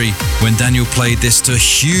Sanctuary when Daniel played this to a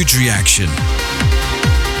huge reaction.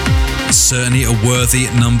 Certainly a worthy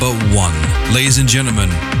number 1. Ladies and gentlemen,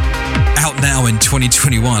 out now in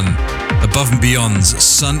 2021, Above and Beyond's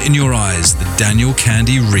Sun in Your Eyes, the Daniel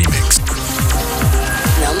Kandi remix.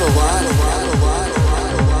 Number 1.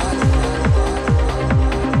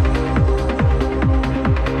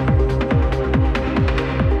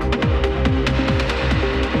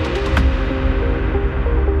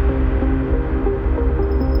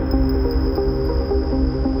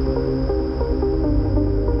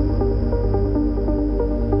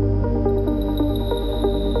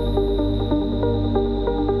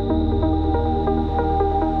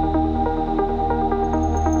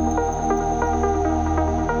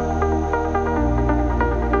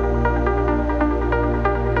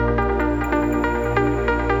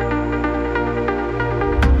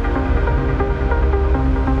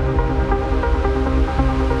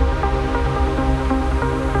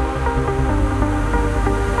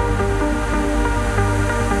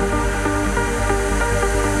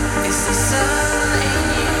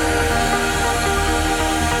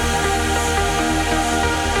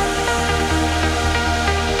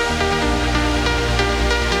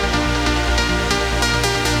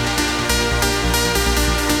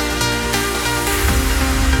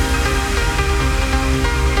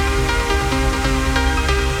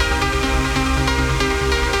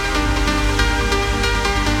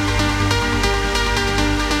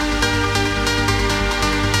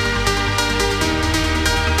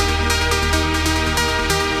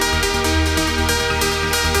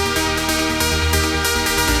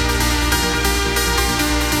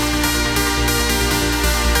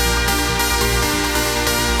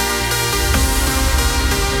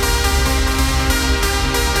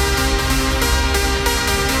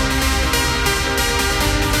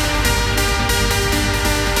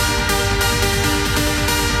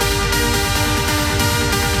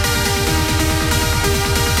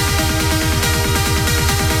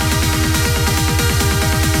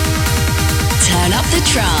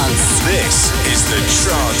 This is the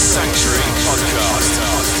Trance Sanctuary Podcast.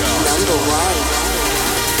 Number 1.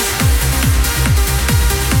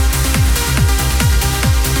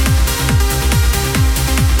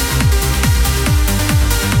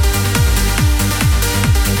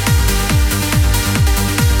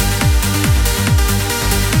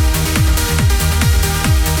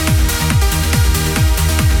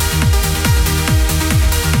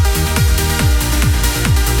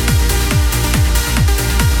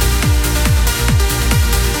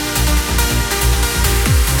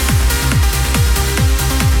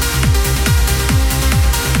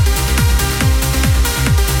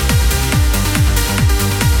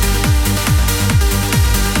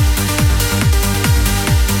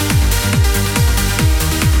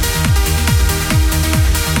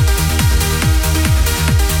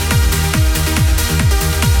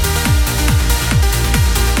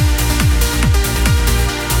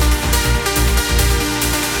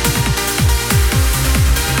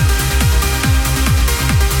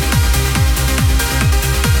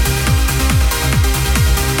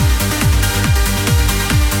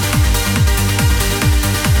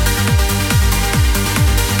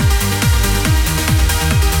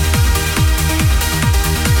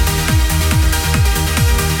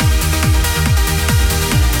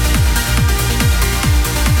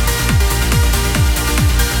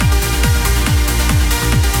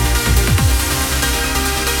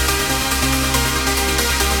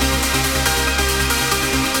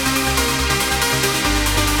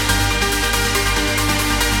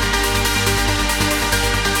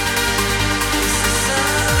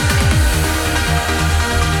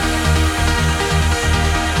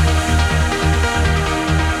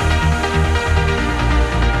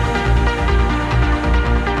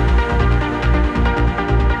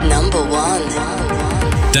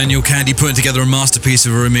 Daniel Kandi putting together a masterpiece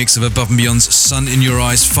of a remix of Above and Beyond's Sun in Your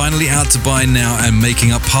Eyes, finally out to buy now and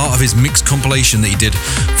making up part of his mix compilation that he did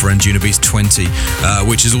for Anjunabeats 20,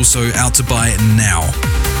 which is also out to buy now.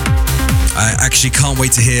 I actually can't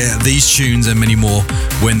wait to hear these tunes and many more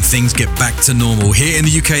when things get back to normal. Here in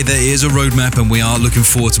the UK, there is a roadmap and we are looking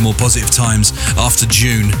forward to more positive times after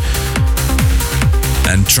June.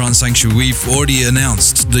 And Trance Sanctuary, we've already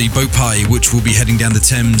announced the boat party, which will be heading down the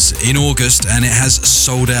Thames in August, and it has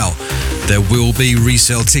sold out. There will be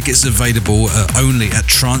resale tickets available only at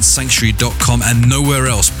trancesanctuary.com and nowhere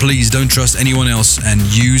else. Please don't trust anyone else and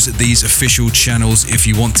use these official channels if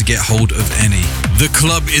you want to get hold of any. The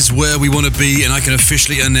club is where we want to be, and I can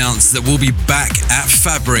officially announce that we'll be back at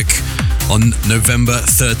Fabric on November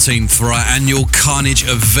 13th for our annual Carnage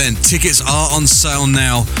event. Tickets are on sale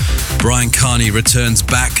now. Brian Carney returns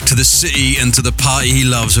back to the city and to the party he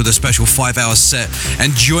loves with a special 5-hour set.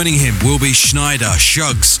 And joining him will be Schneider,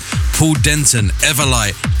 Shugs, Paul Denton,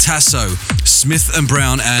 Everlight, Tasso, Smith and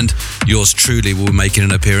Brown, and yours truly will be making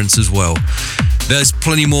an appearance as well. There's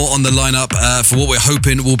plenty more on the lineup for what we're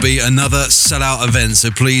hoping will be another sellout event, so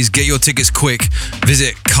please get your tickets quick.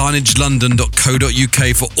 Visit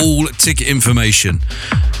carnagelondon.co.uk for all ticket information.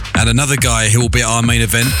 And another guy who will be at our main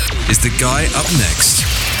event is the guy up next.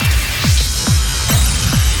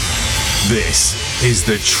 This is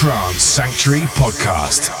the Trance Sanctuary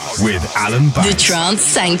Podcast with Alan Banks. The Trance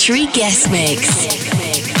Sanctuary Guest Mix.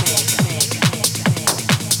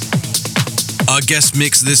 Our guest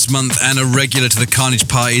mix this month and a regular to the Carnage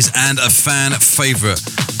parties and a fan favourite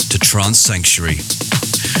to Trance Sanctuary.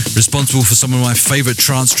 Responsible for some of my favourite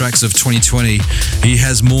trance tracks of 2020, he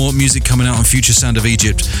has more music coming out on Future Sound of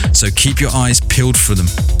Egypt, so keep your eyes peeled for them.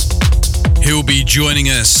 He'll be joining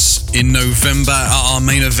us in November at our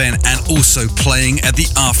main event and also playing at the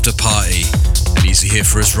after party. And he's here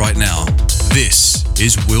for us right now. This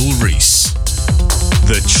is Will Reese.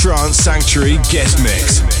 The Trance Sanctuary Guest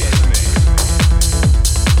Mix.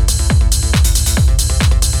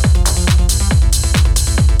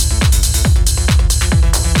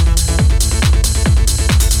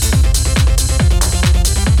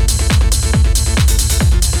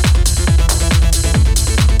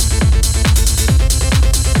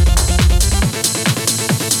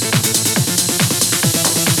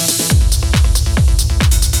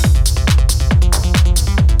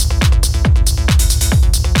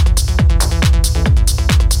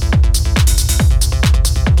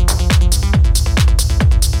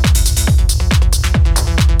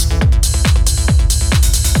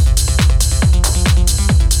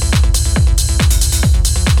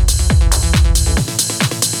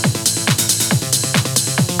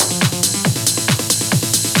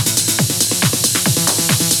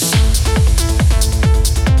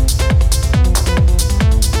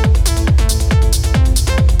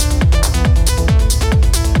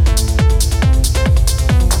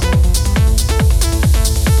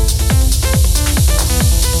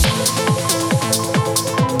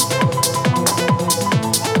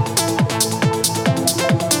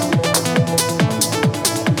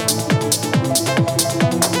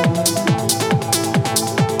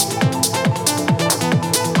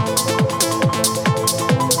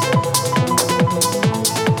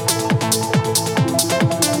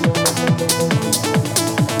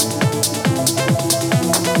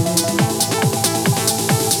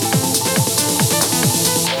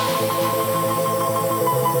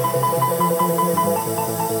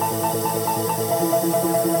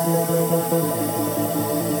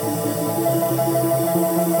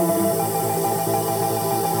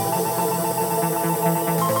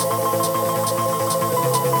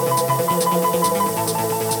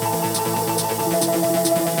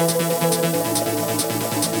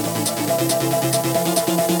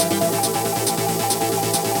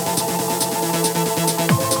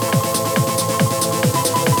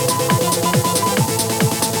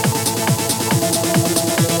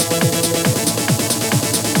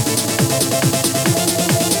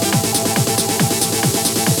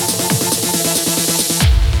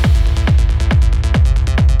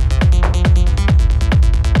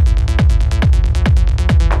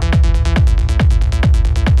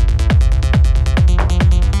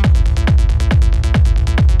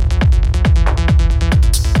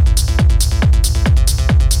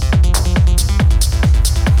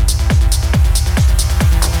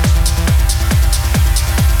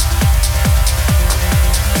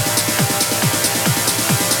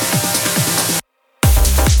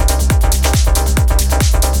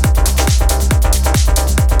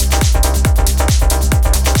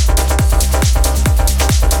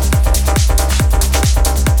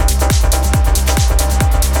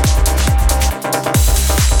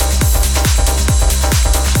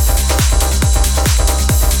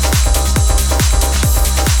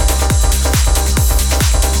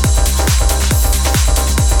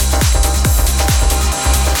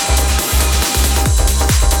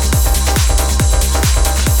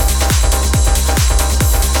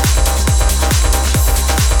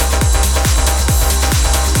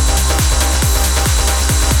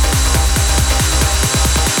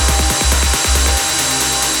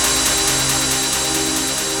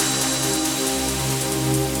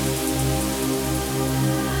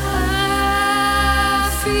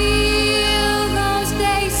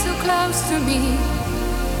 close to me.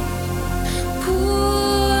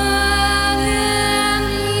 Pulling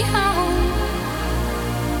me home.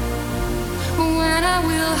 When I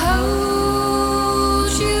will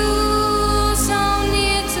hold you so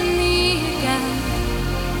near to me again.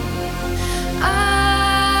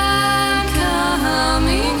 I'm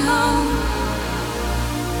coming home.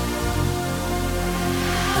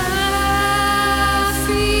 I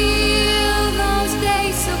feel those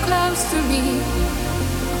days so close to me.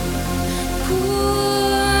 Pulling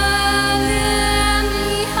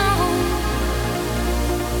me home.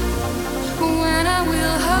 When I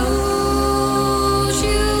will hold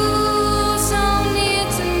you so near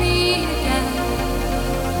to me again.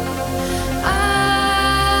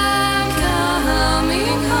 I'm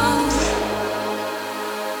coming home.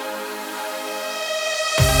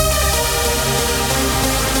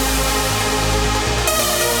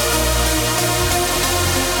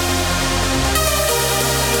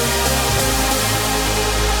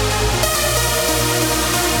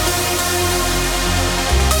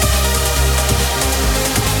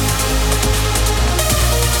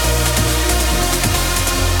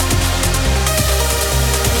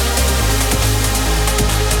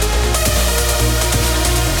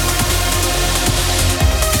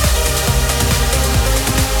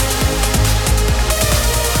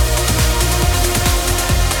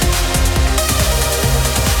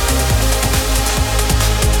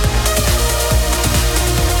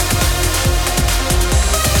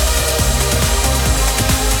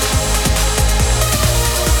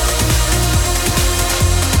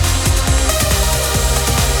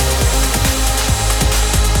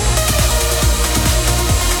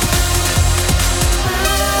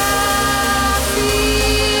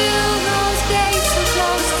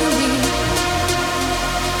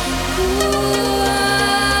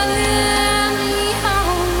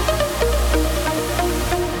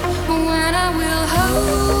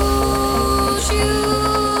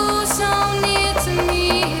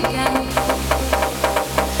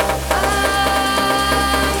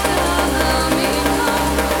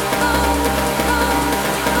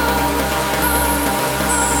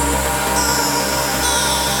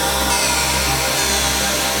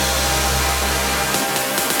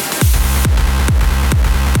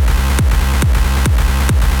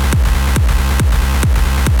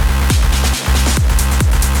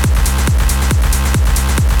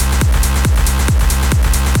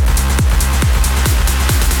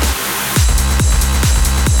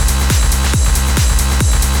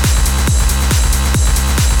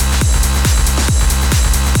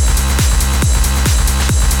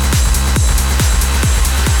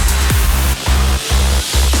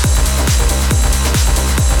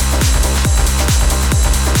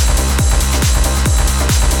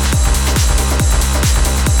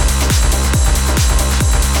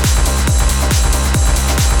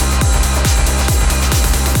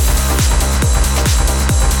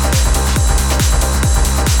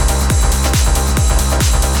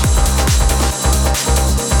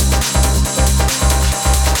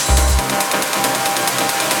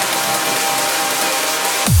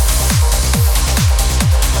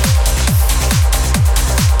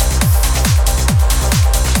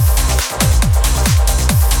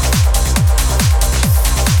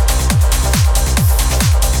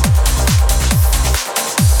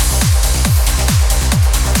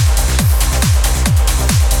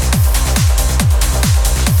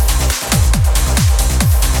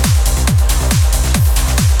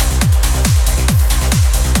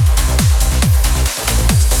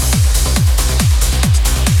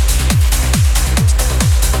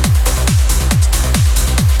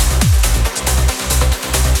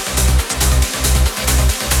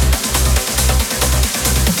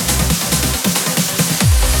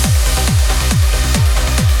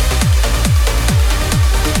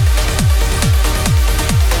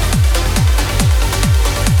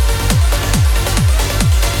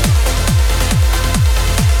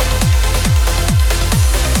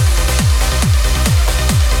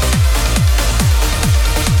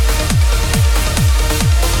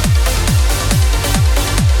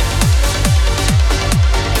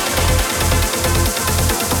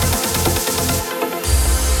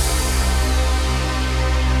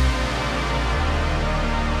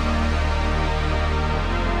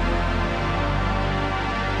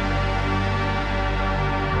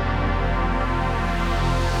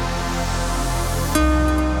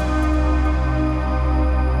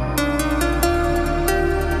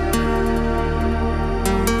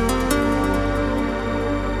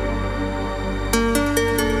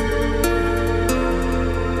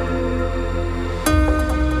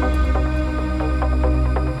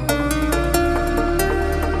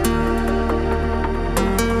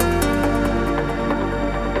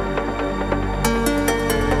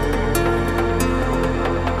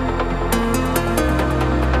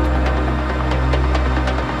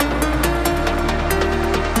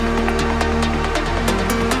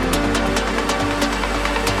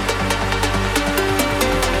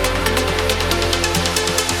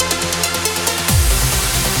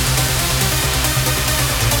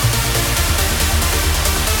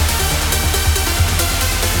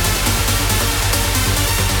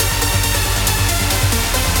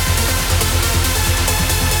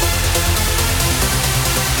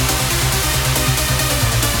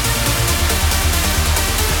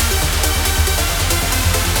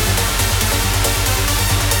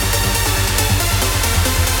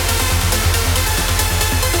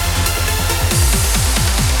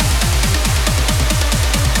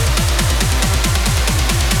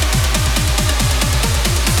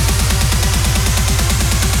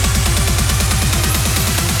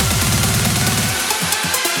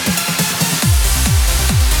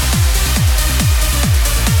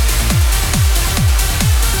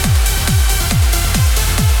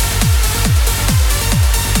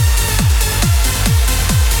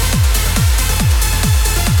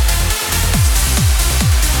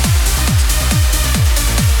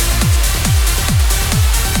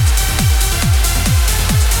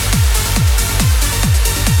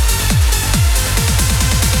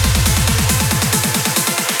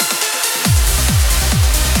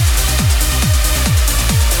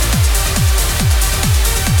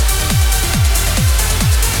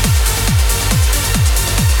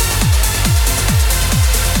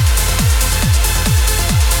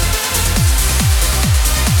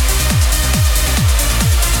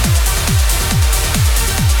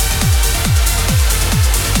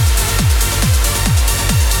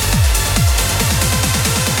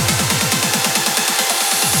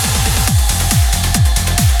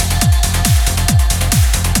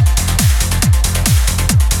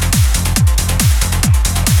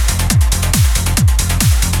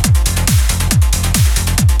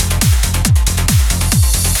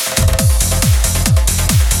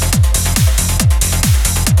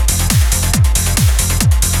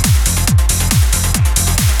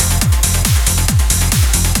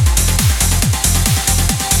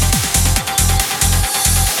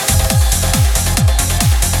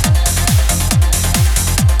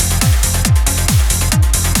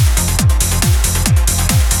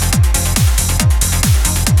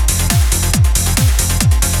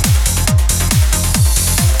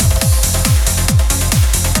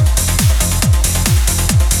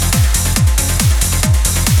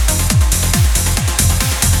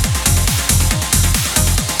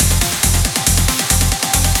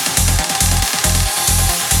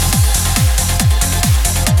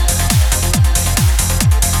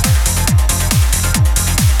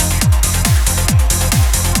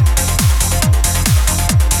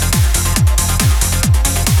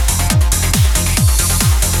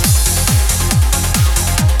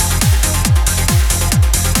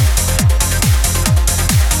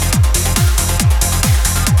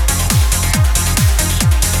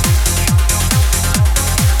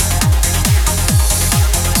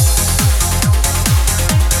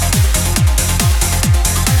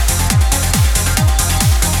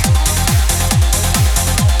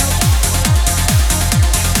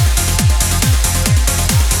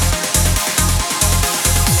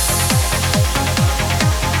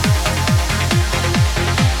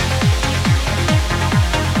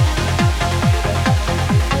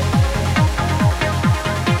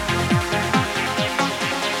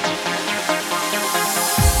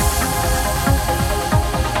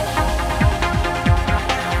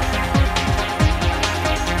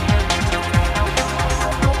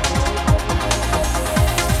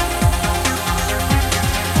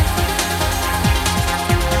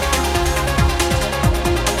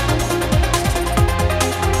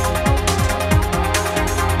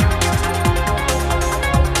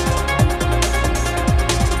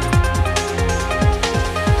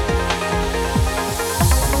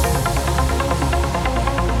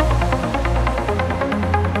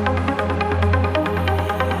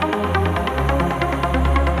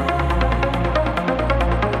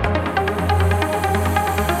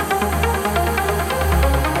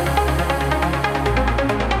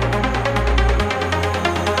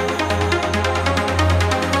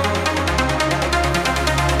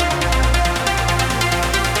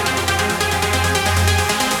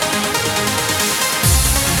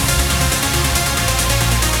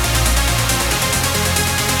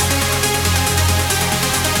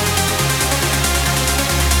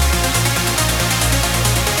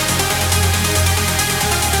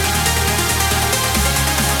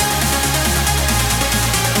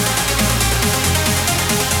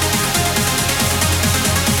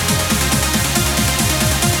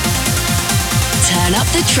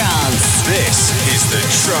 trance. This is the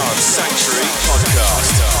Trance Sanctuary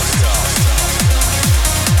Podcast.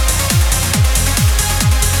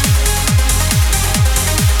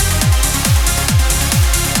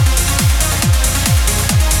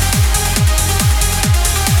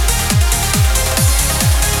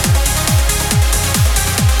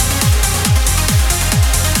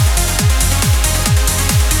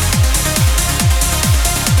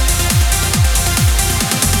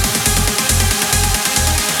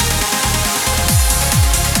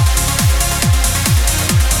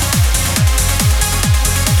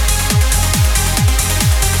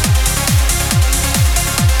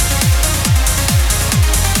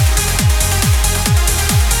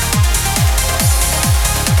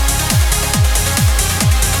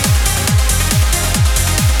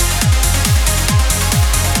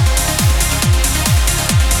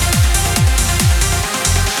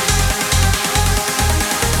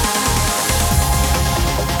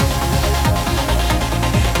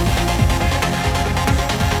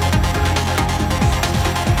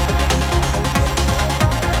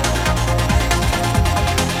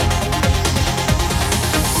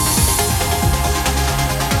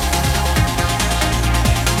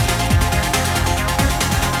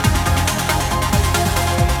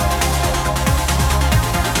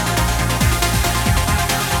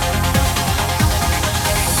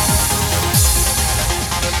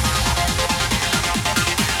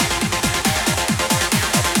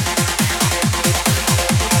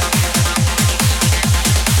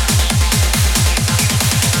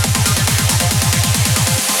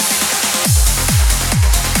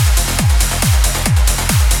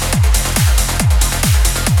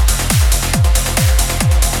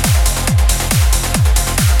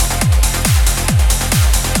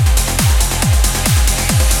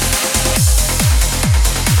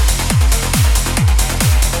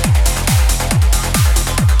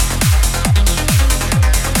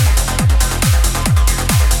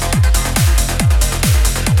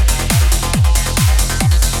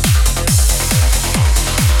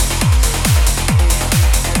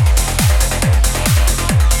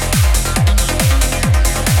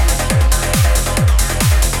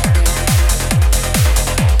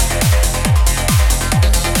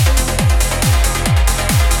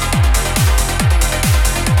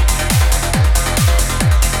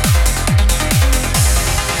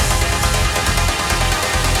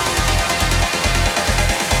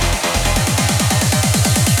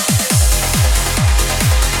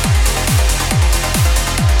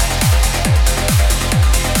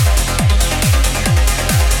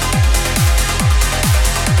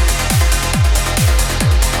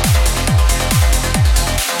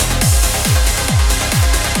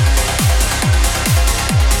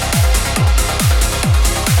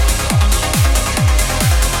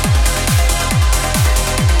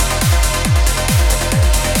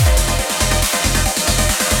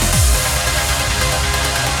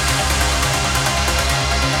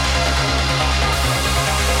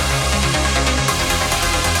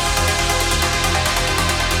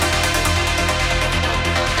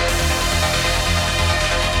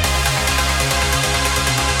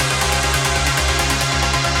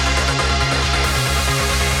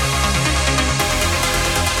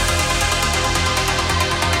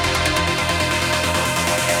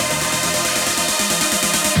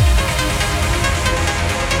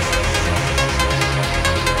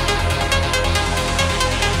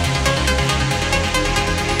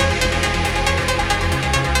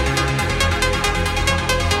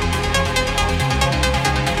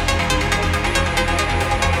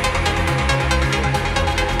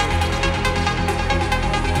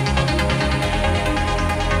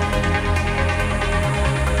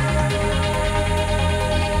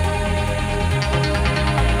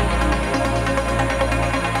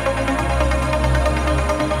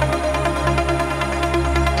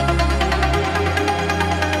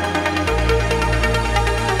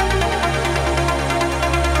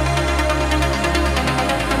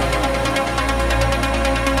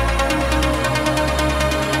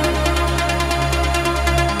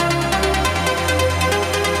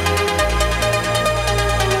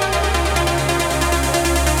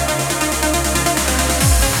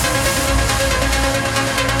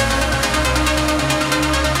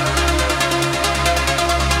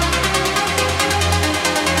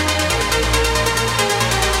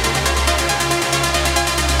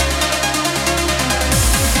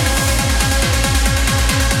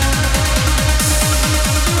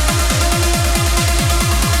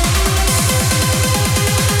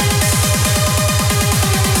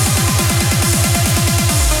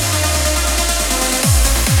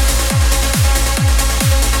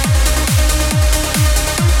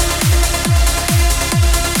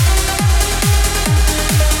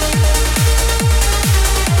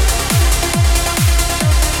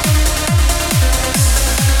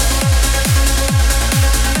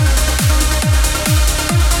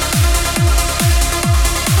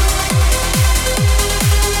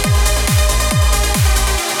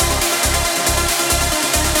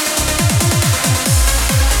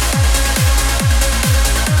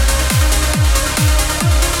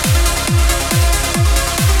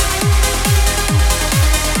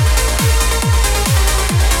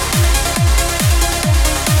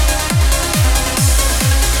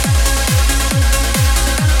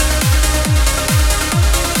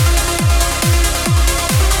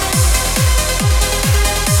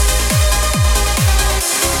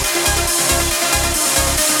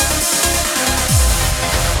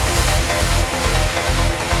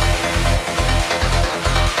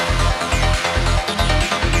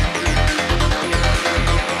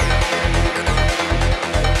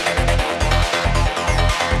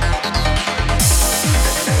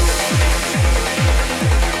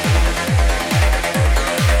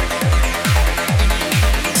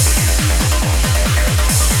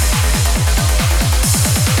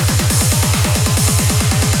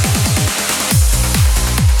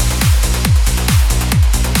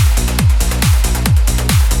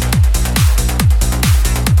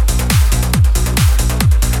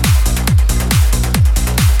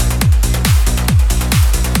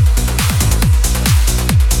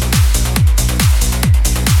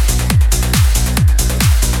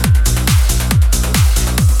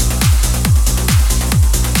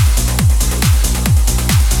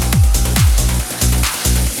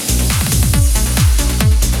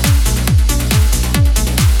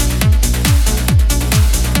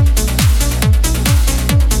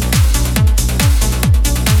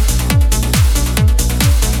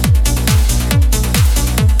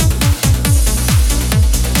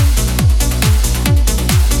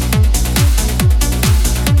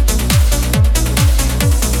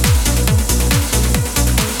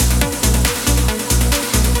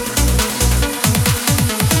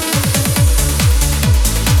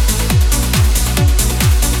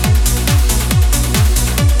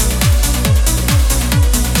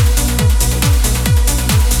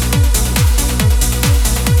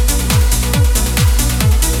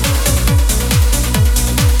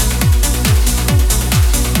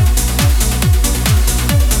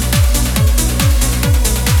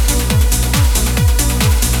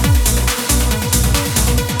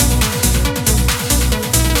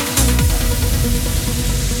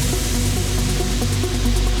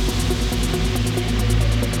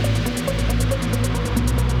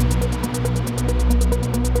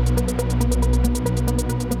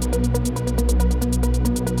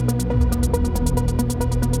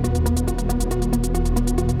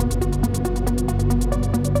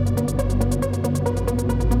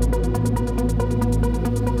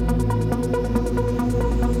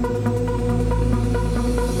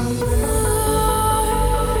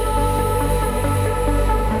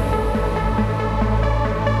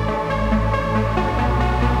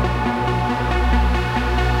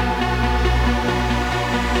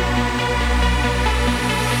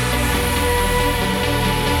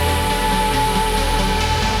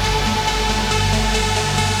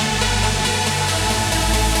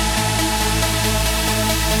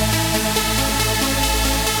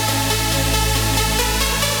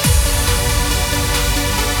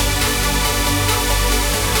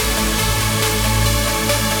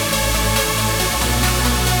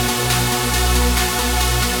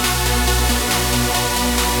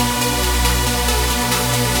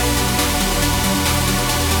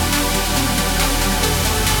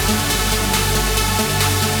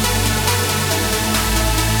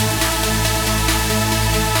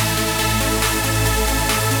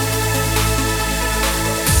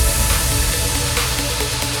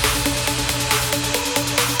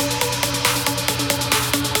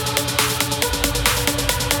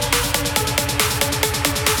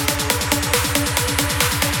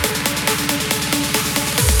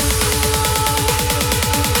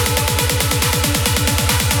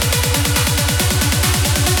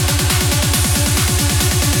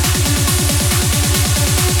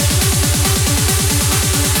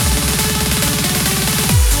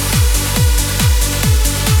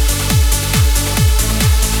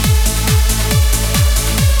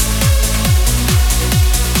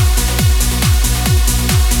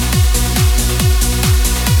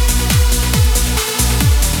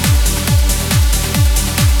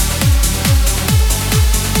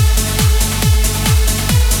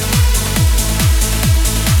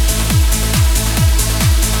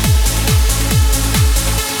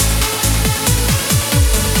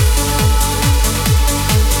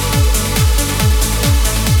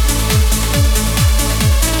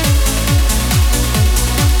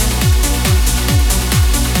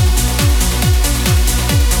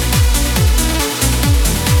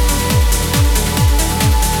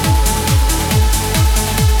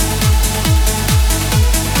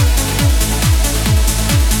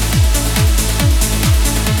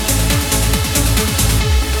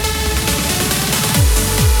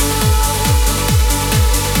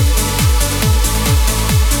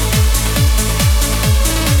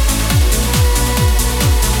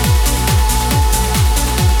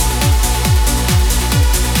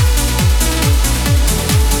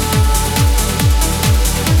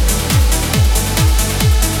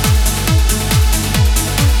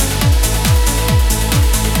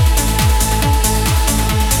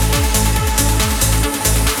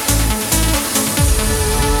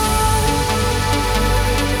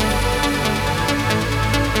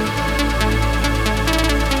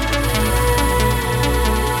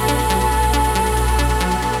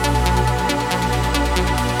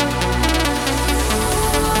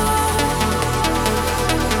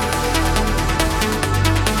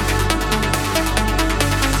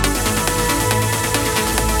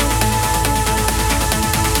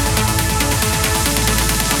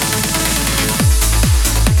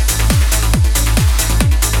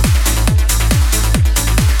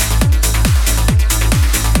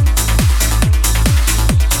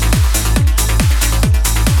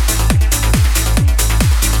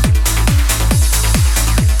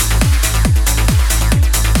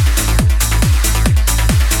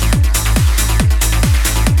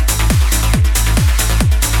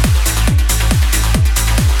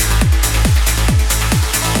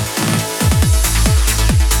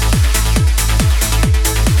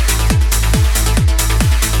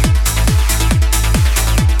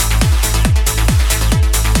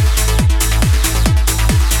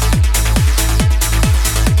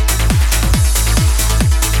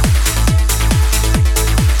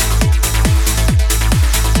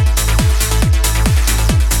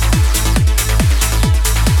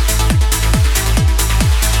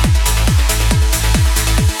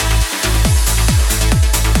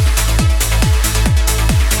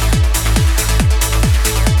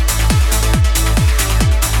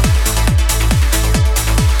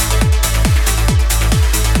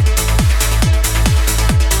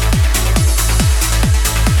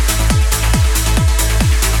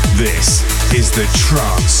 is the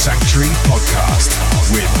Trance Sanctuary Podcast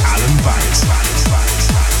with Alan Banks.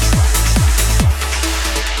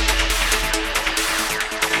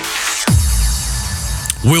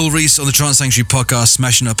 Will Reese on the Trance Sanctuary Podcast,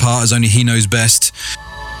 smashing it apart as only he knows best.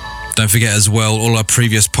 Don't forget as well, all our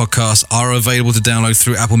previous podcasts are available to download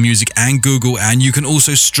through Apple Music and Google, and you can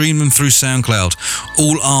also stream them through SoundCloud,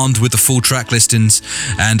 all armed with the full track listings.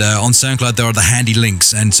 And on SoundCloud, there are the handy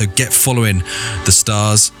links, and so get following the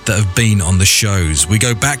stars that have been on the shows. We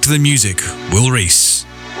go back to the music. Will Reese.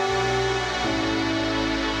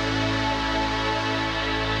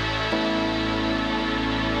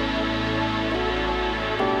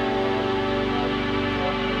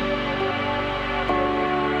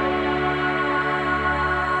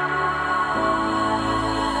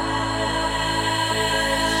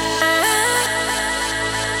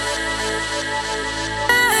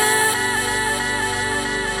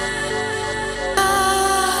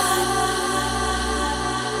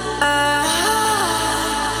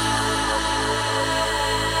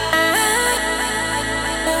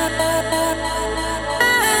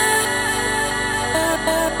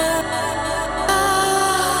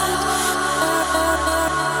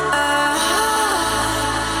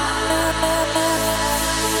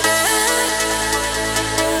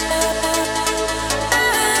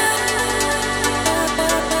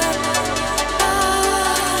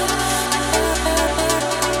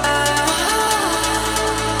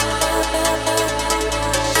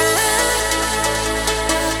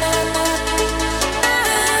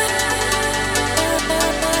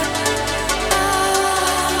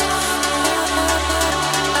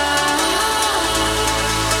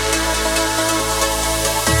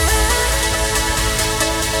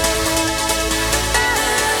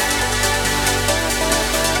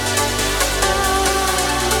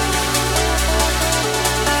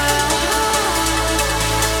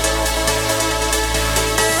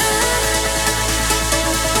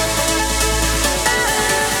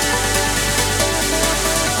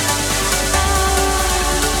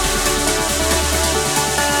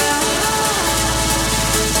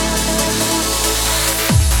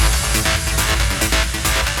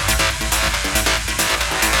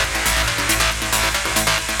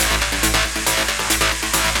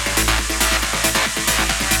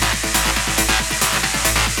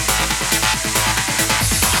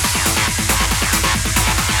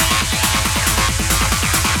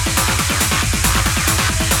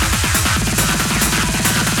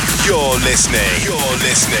 You're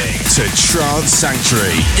listening to Trance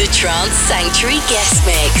Sanctuary. The Trance Sanctuary Guest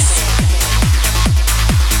Mix.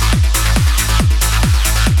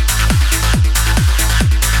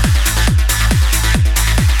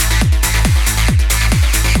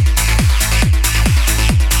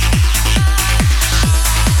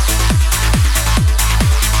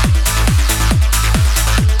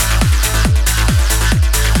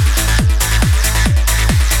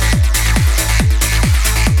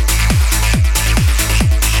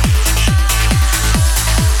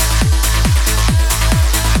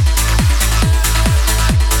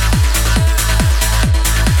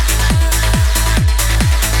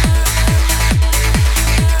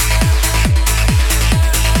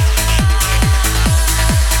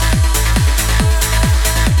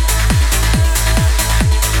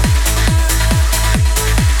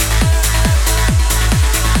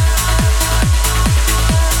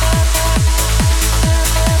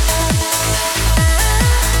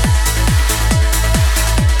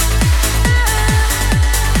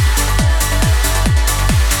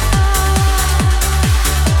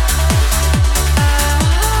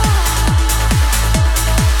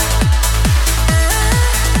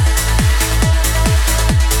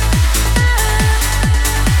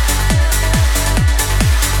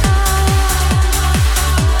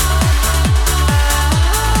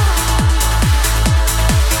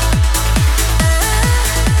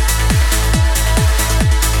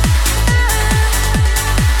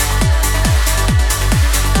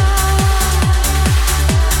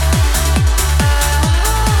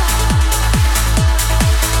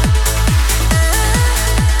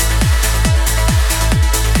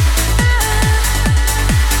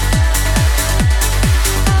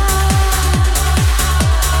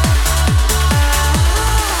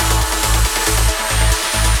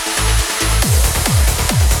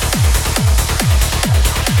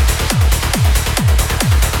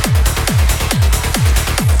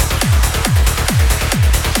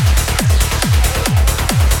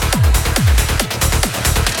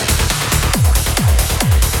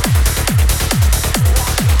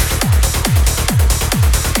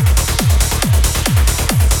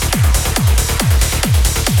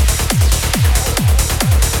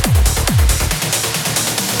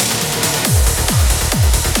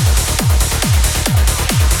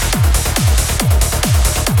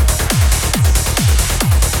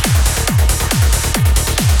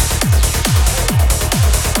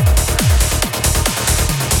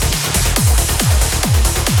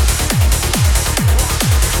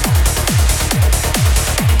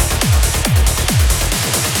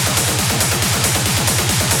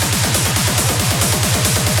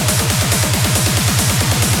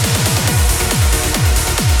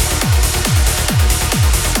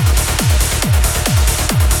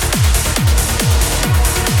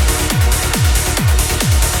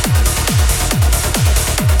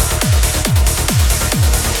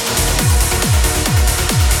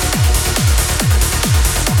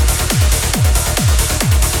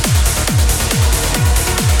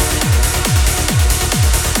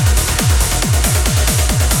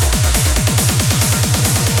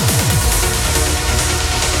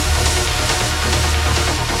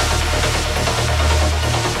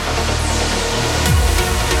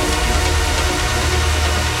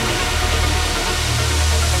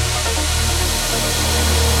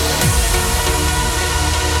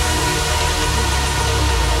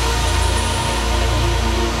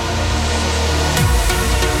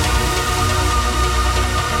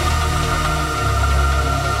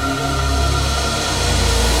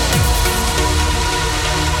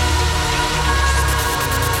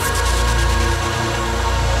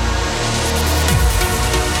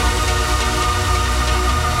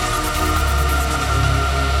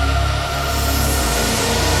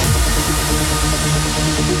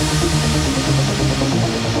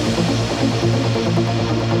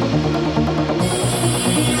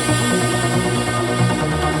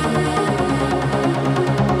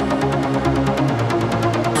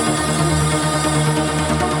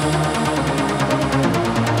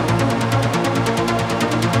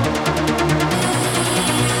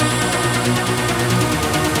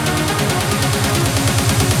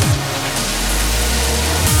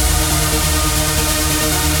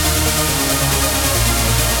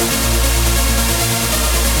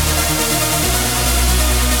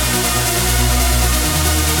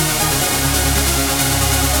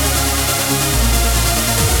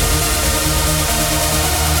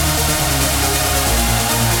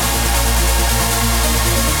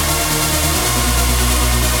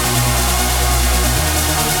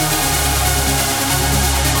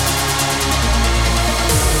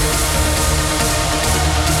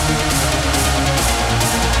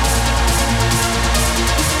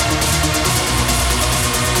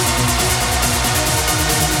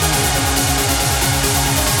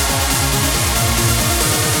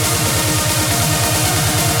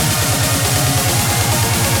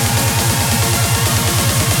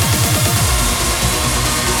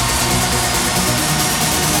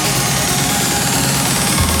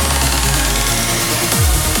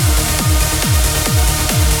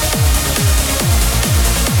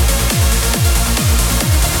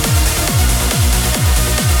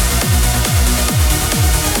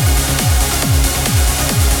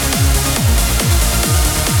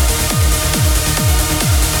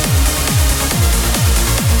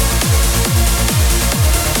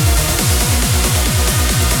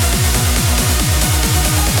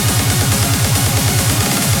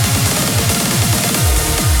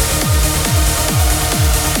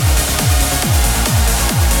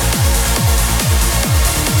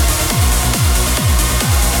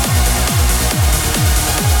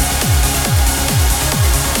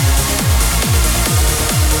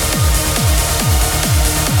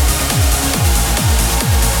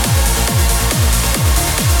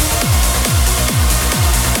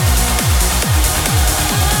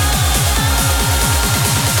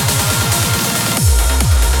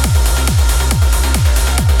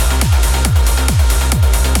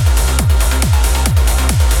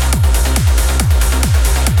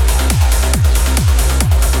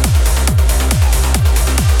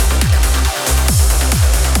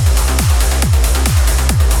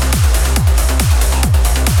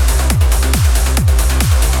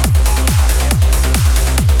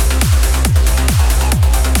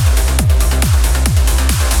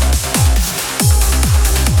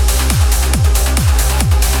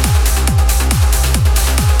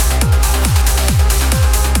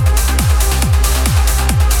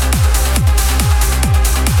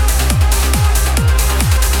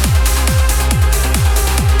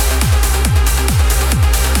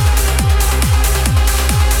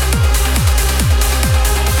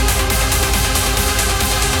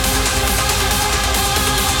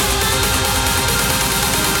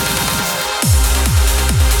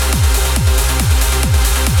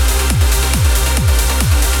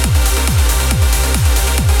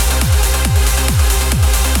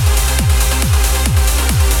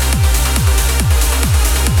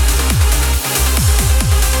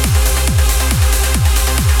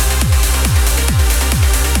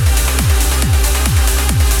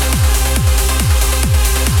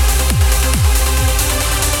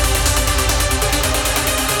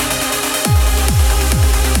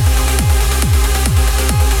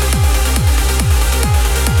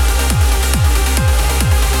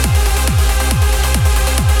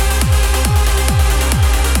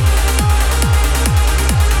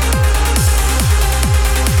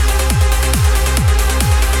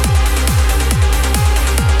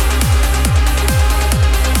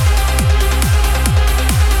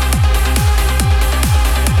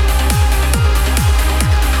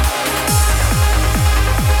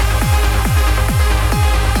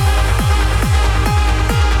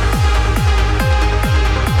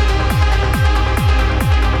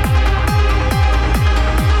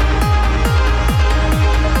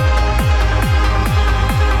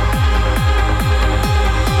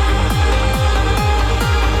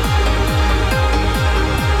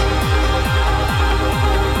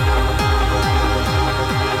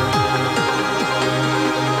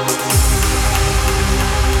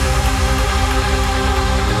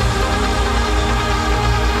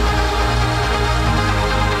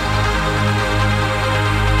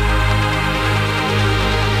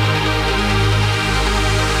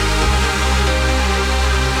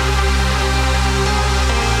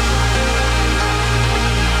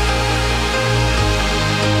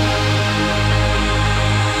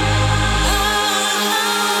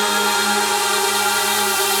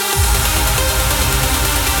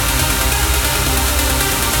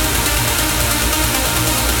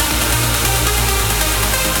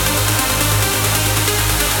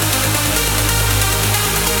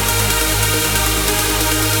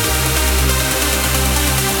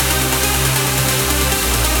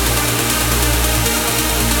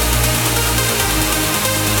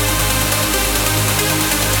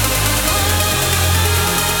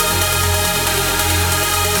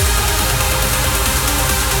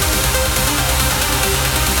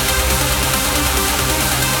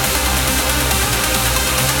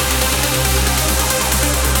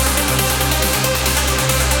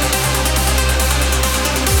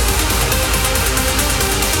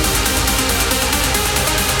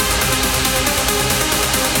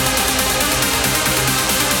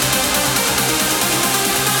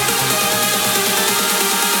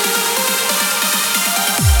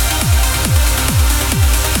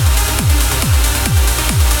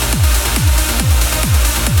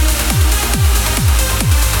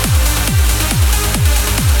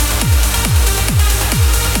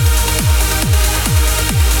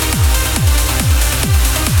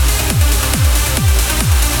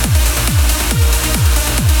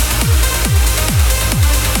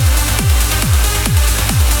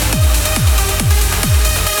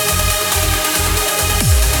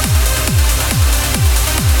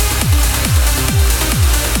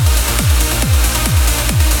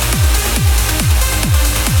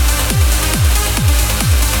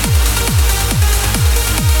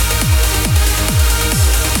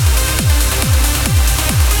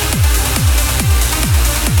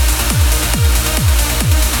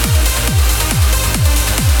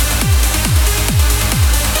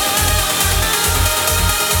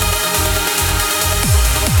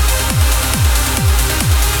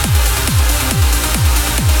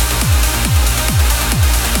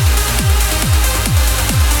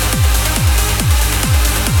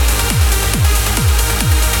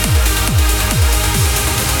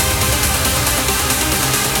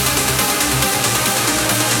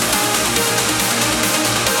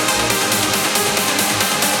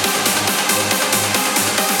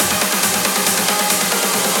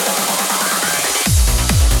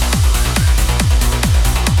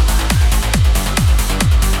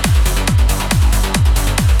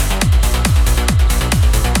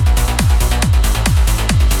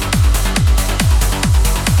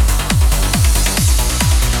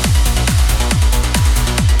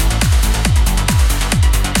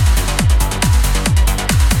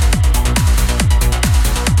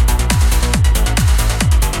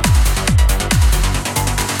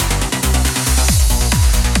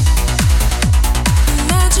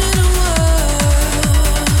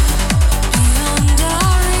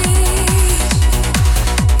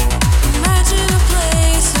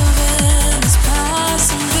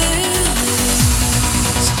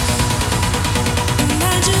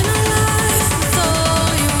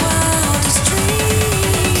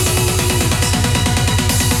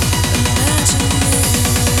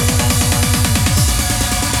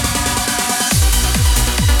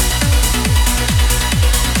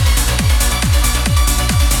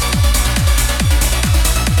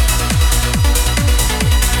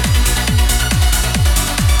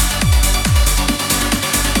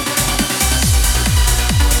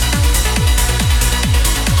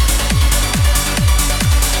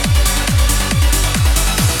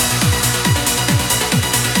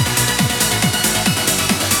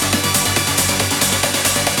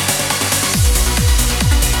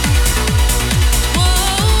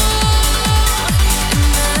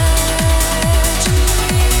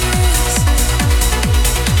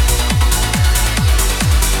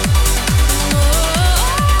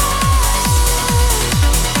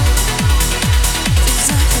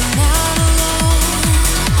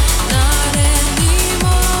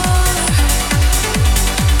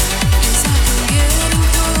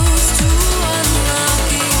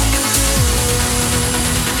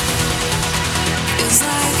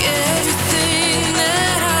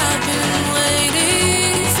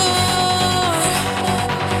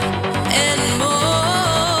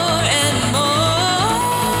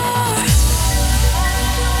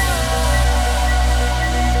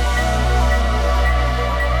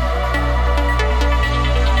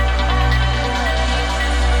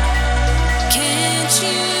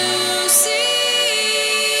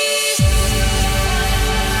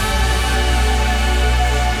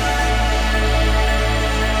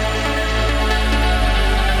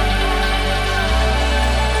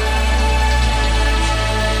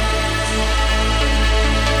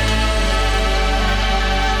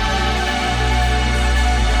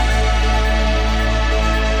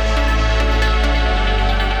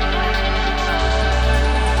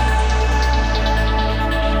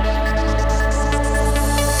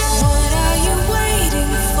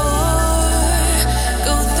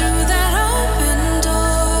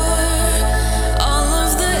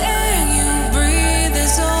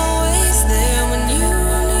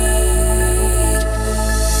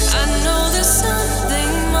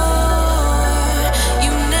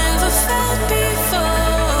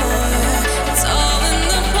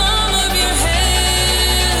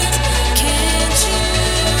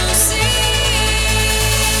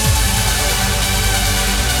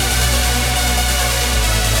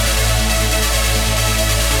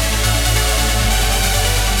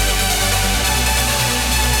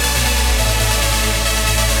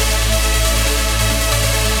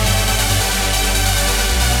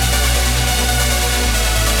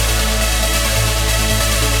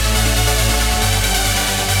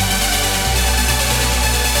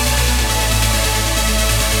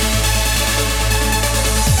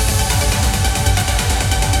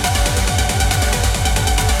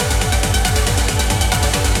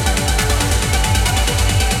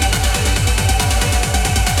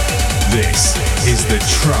 This is the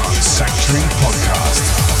Trance Sanctuary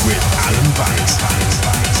Podcast with Alan Banks.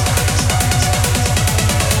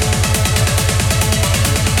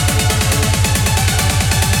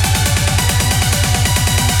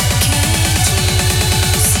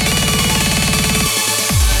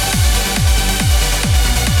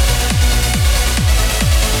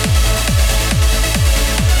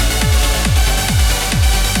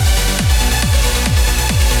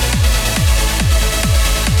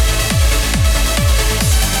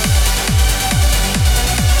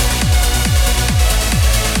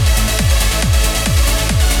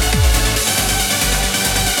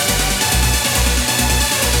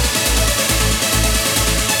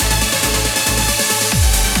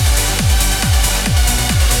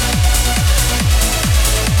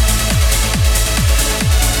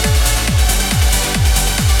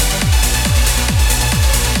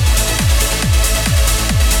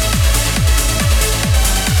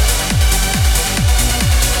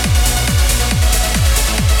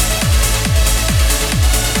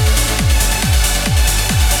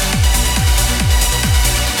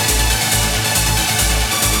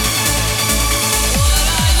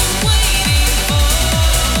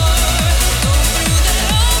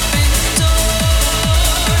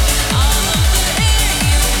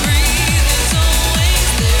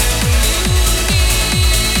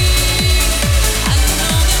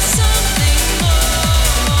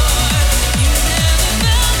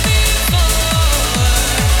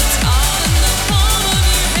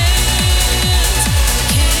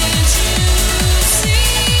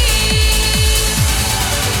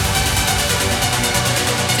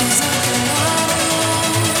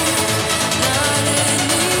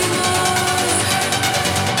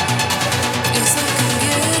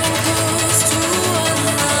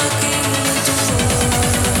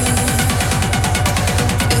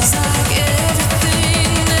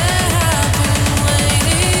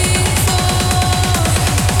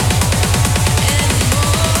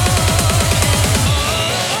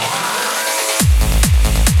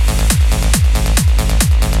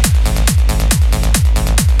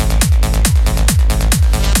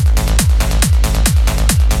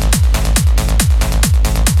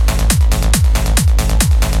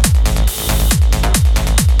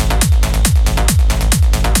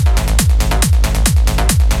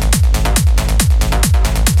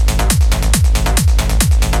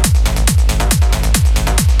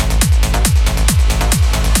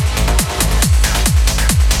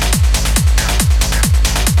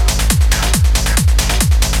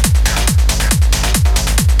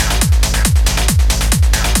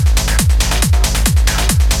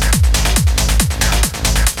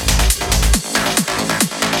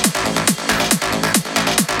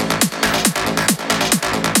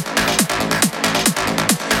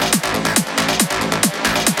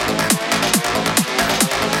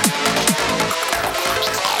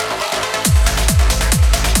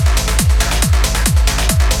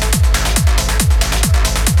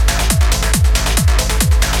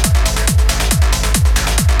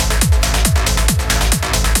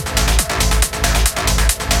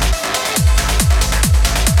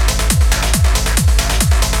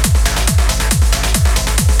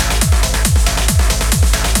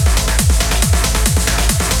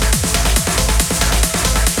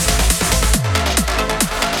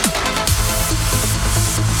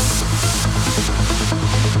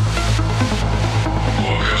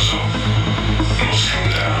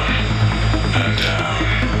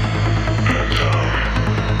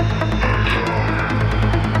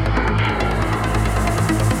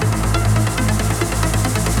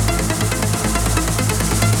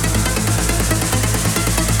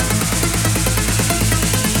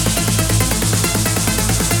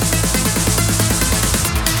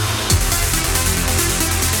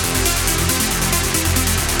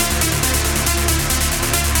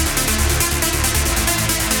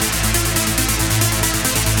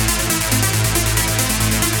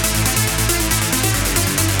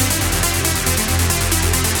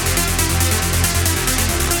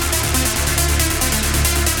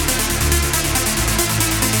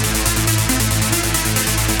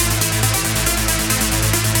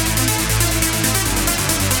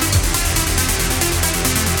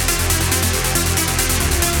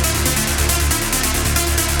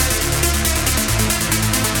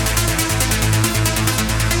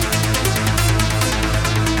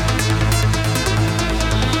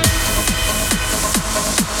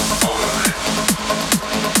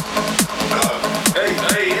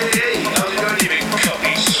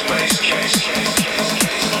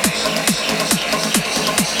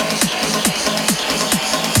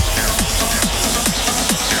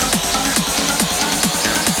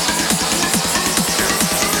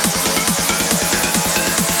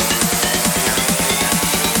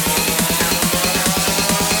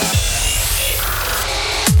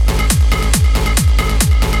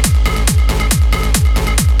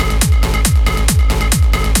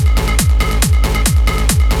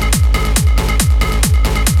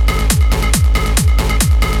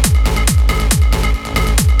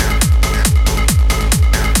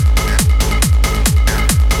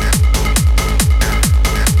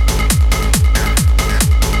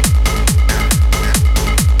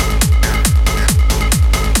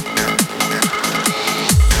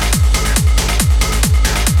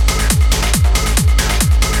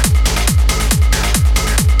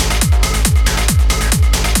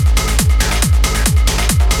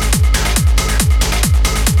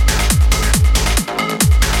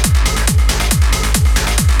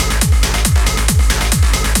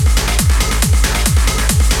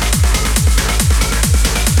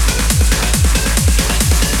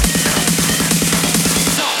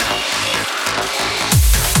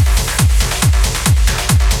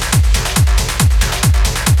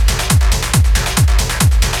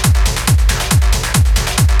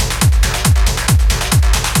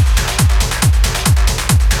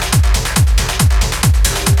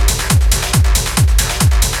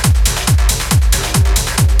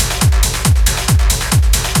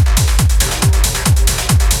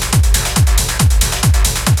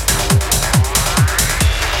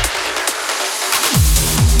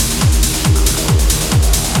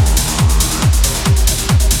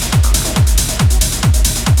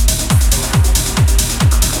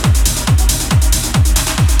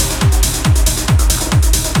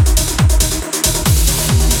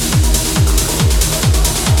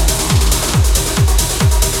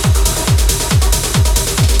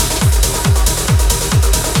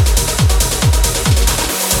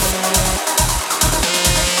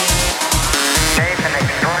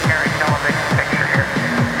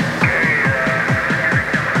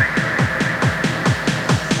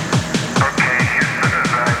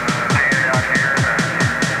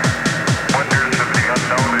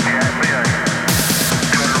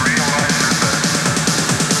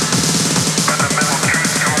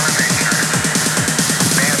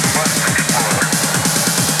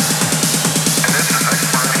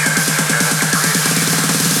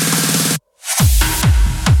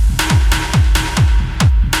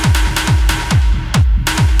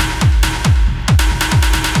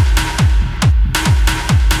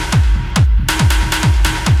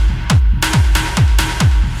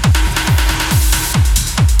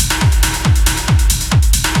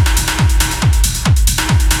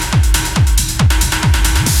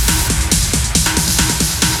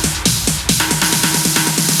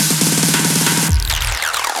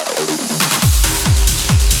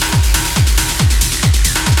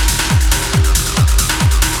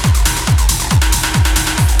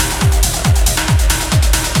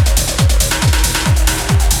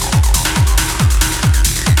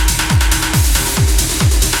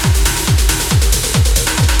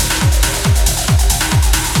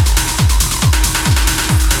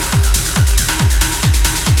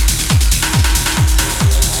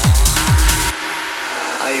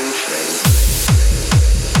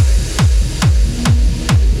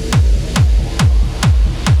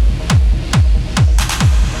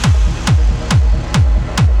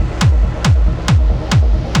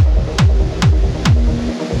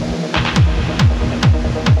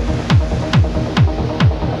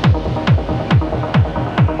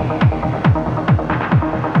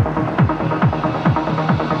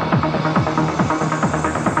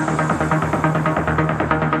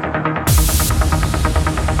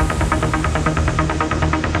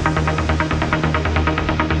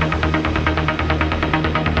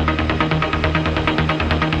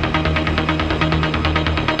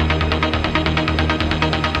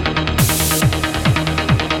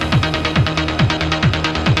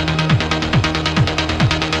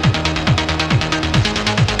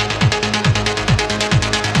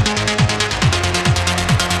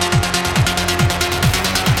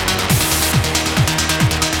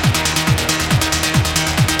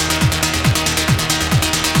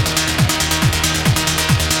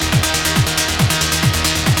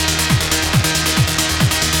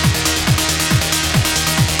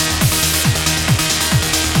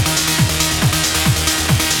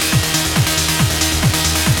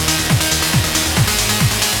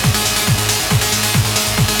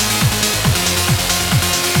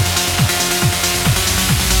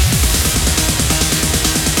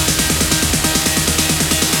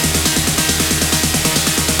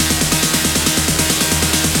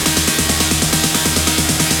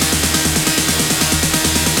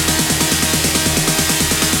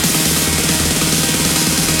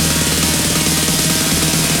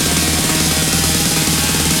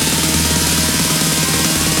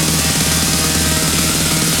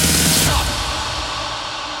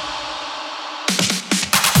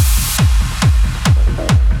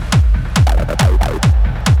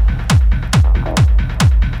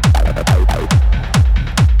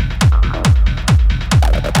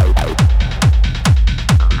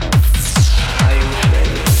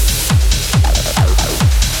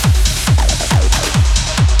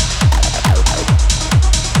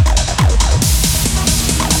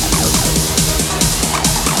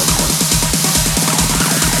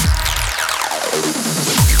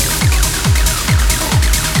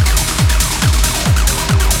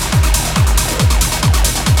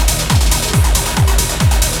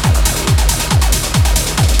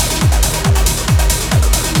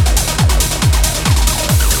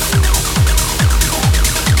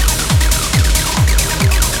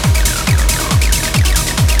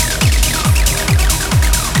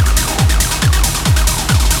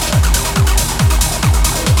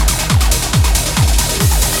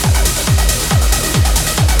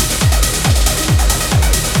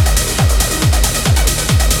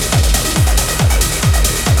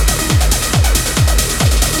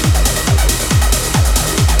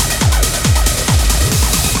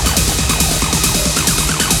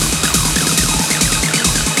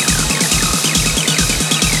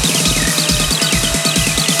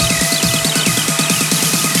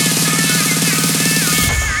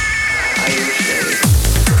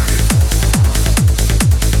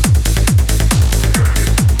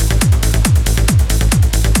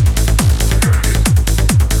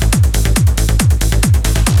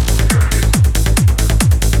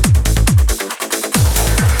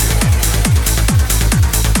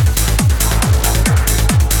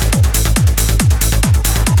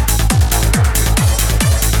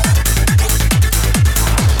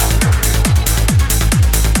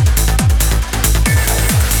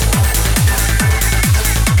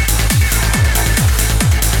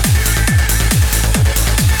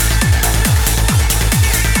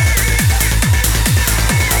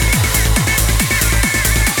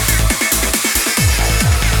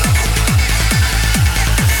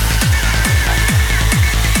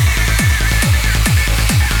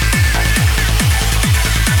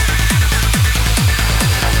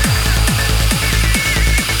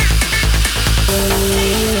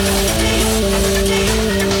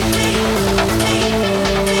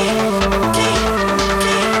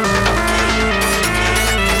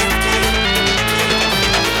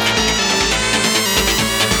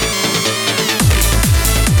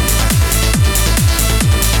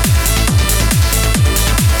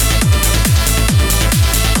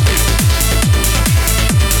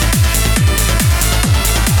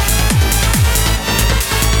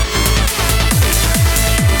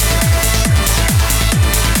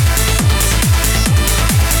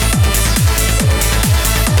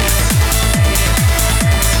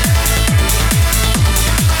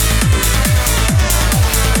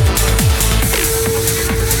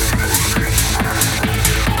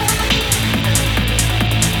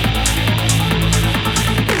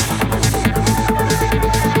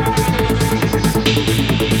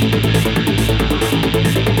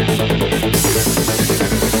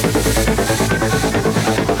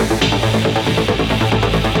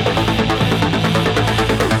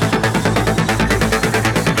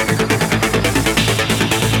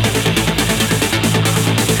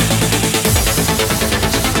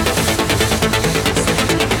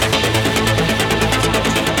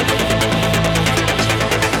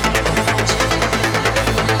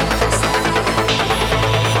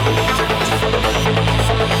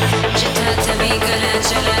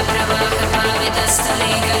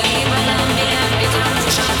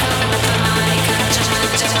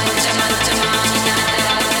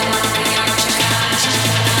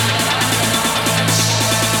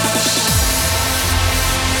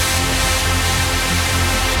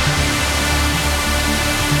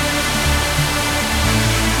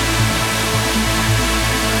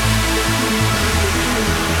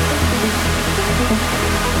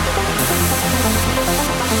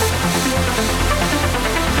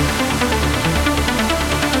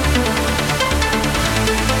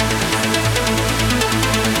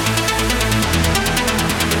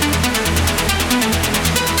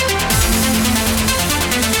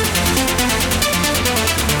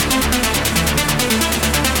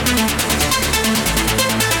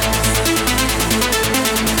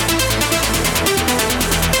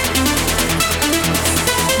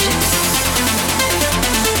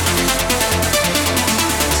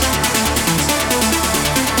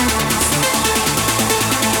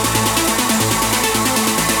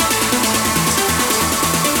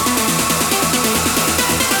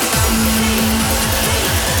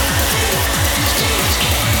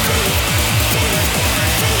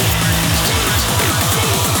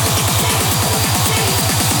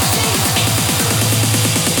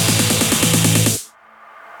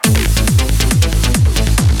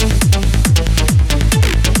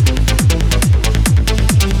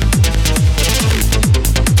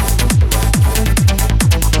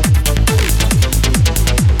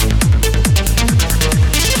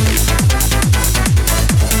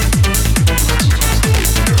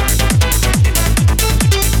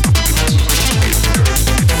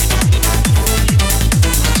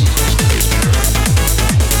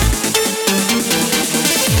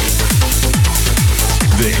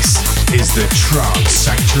 Trance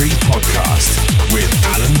Sanctuary Podcast with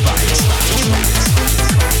Alan Bates.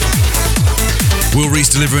 Will Reese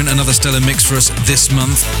delivering another stellar mix for us this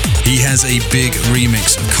month. He has a big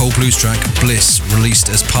remix of Cold Blues track Bliss, released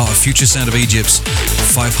as part of Future Sound of Egypt's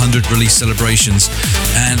 500 release celebrations.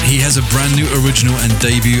 And he has a brand new original and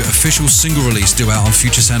debut official single release due out on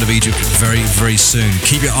Future Sound of Egypt very, very soon.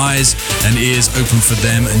 Keep your eyes and ears open for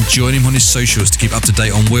them and join him on his socials to keep up to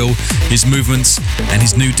date on Will, his movements and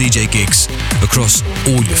his new DJ gigs across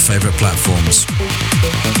all your favourite platforms.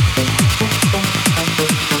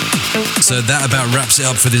 So that about wraps it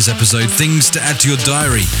up for this episode. Things to add to your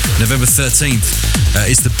diary. November 13th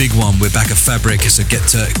is the big one. We're back at Fabric, so get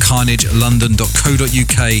to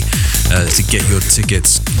carnagelondon.co.uk to get your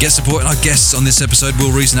tickets. Get supporting our guests on this episode,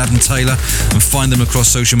 Will Reese and Adam Taylor, and find them across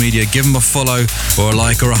social media. Give them a follow or a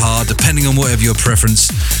like or a heart, depending on whatever your preference.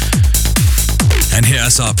 And hit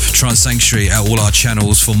us up, Trance Sanctuary, at all our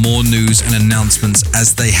channels for more news and announcements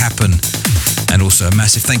as they happen. And also a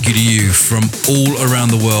massive thank you to you from all around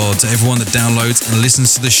the world, to everyone that downloads and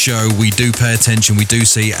listens to the show. We do pay attention, we do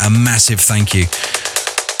see a massive thank you.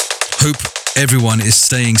 Hope everyone is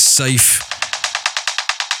staying safe.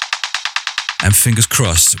 And fingers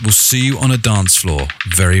crossed, we'll see you on a dance floor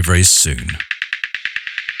very, very soon.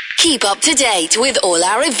 Keep up to date with all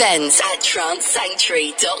our events at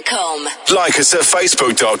trancesanctuary.com. Like us at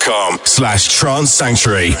facebook.com/Trance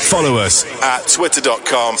Sanctuary. Follow us at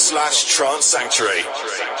twitter.com/Trance Sanctuary.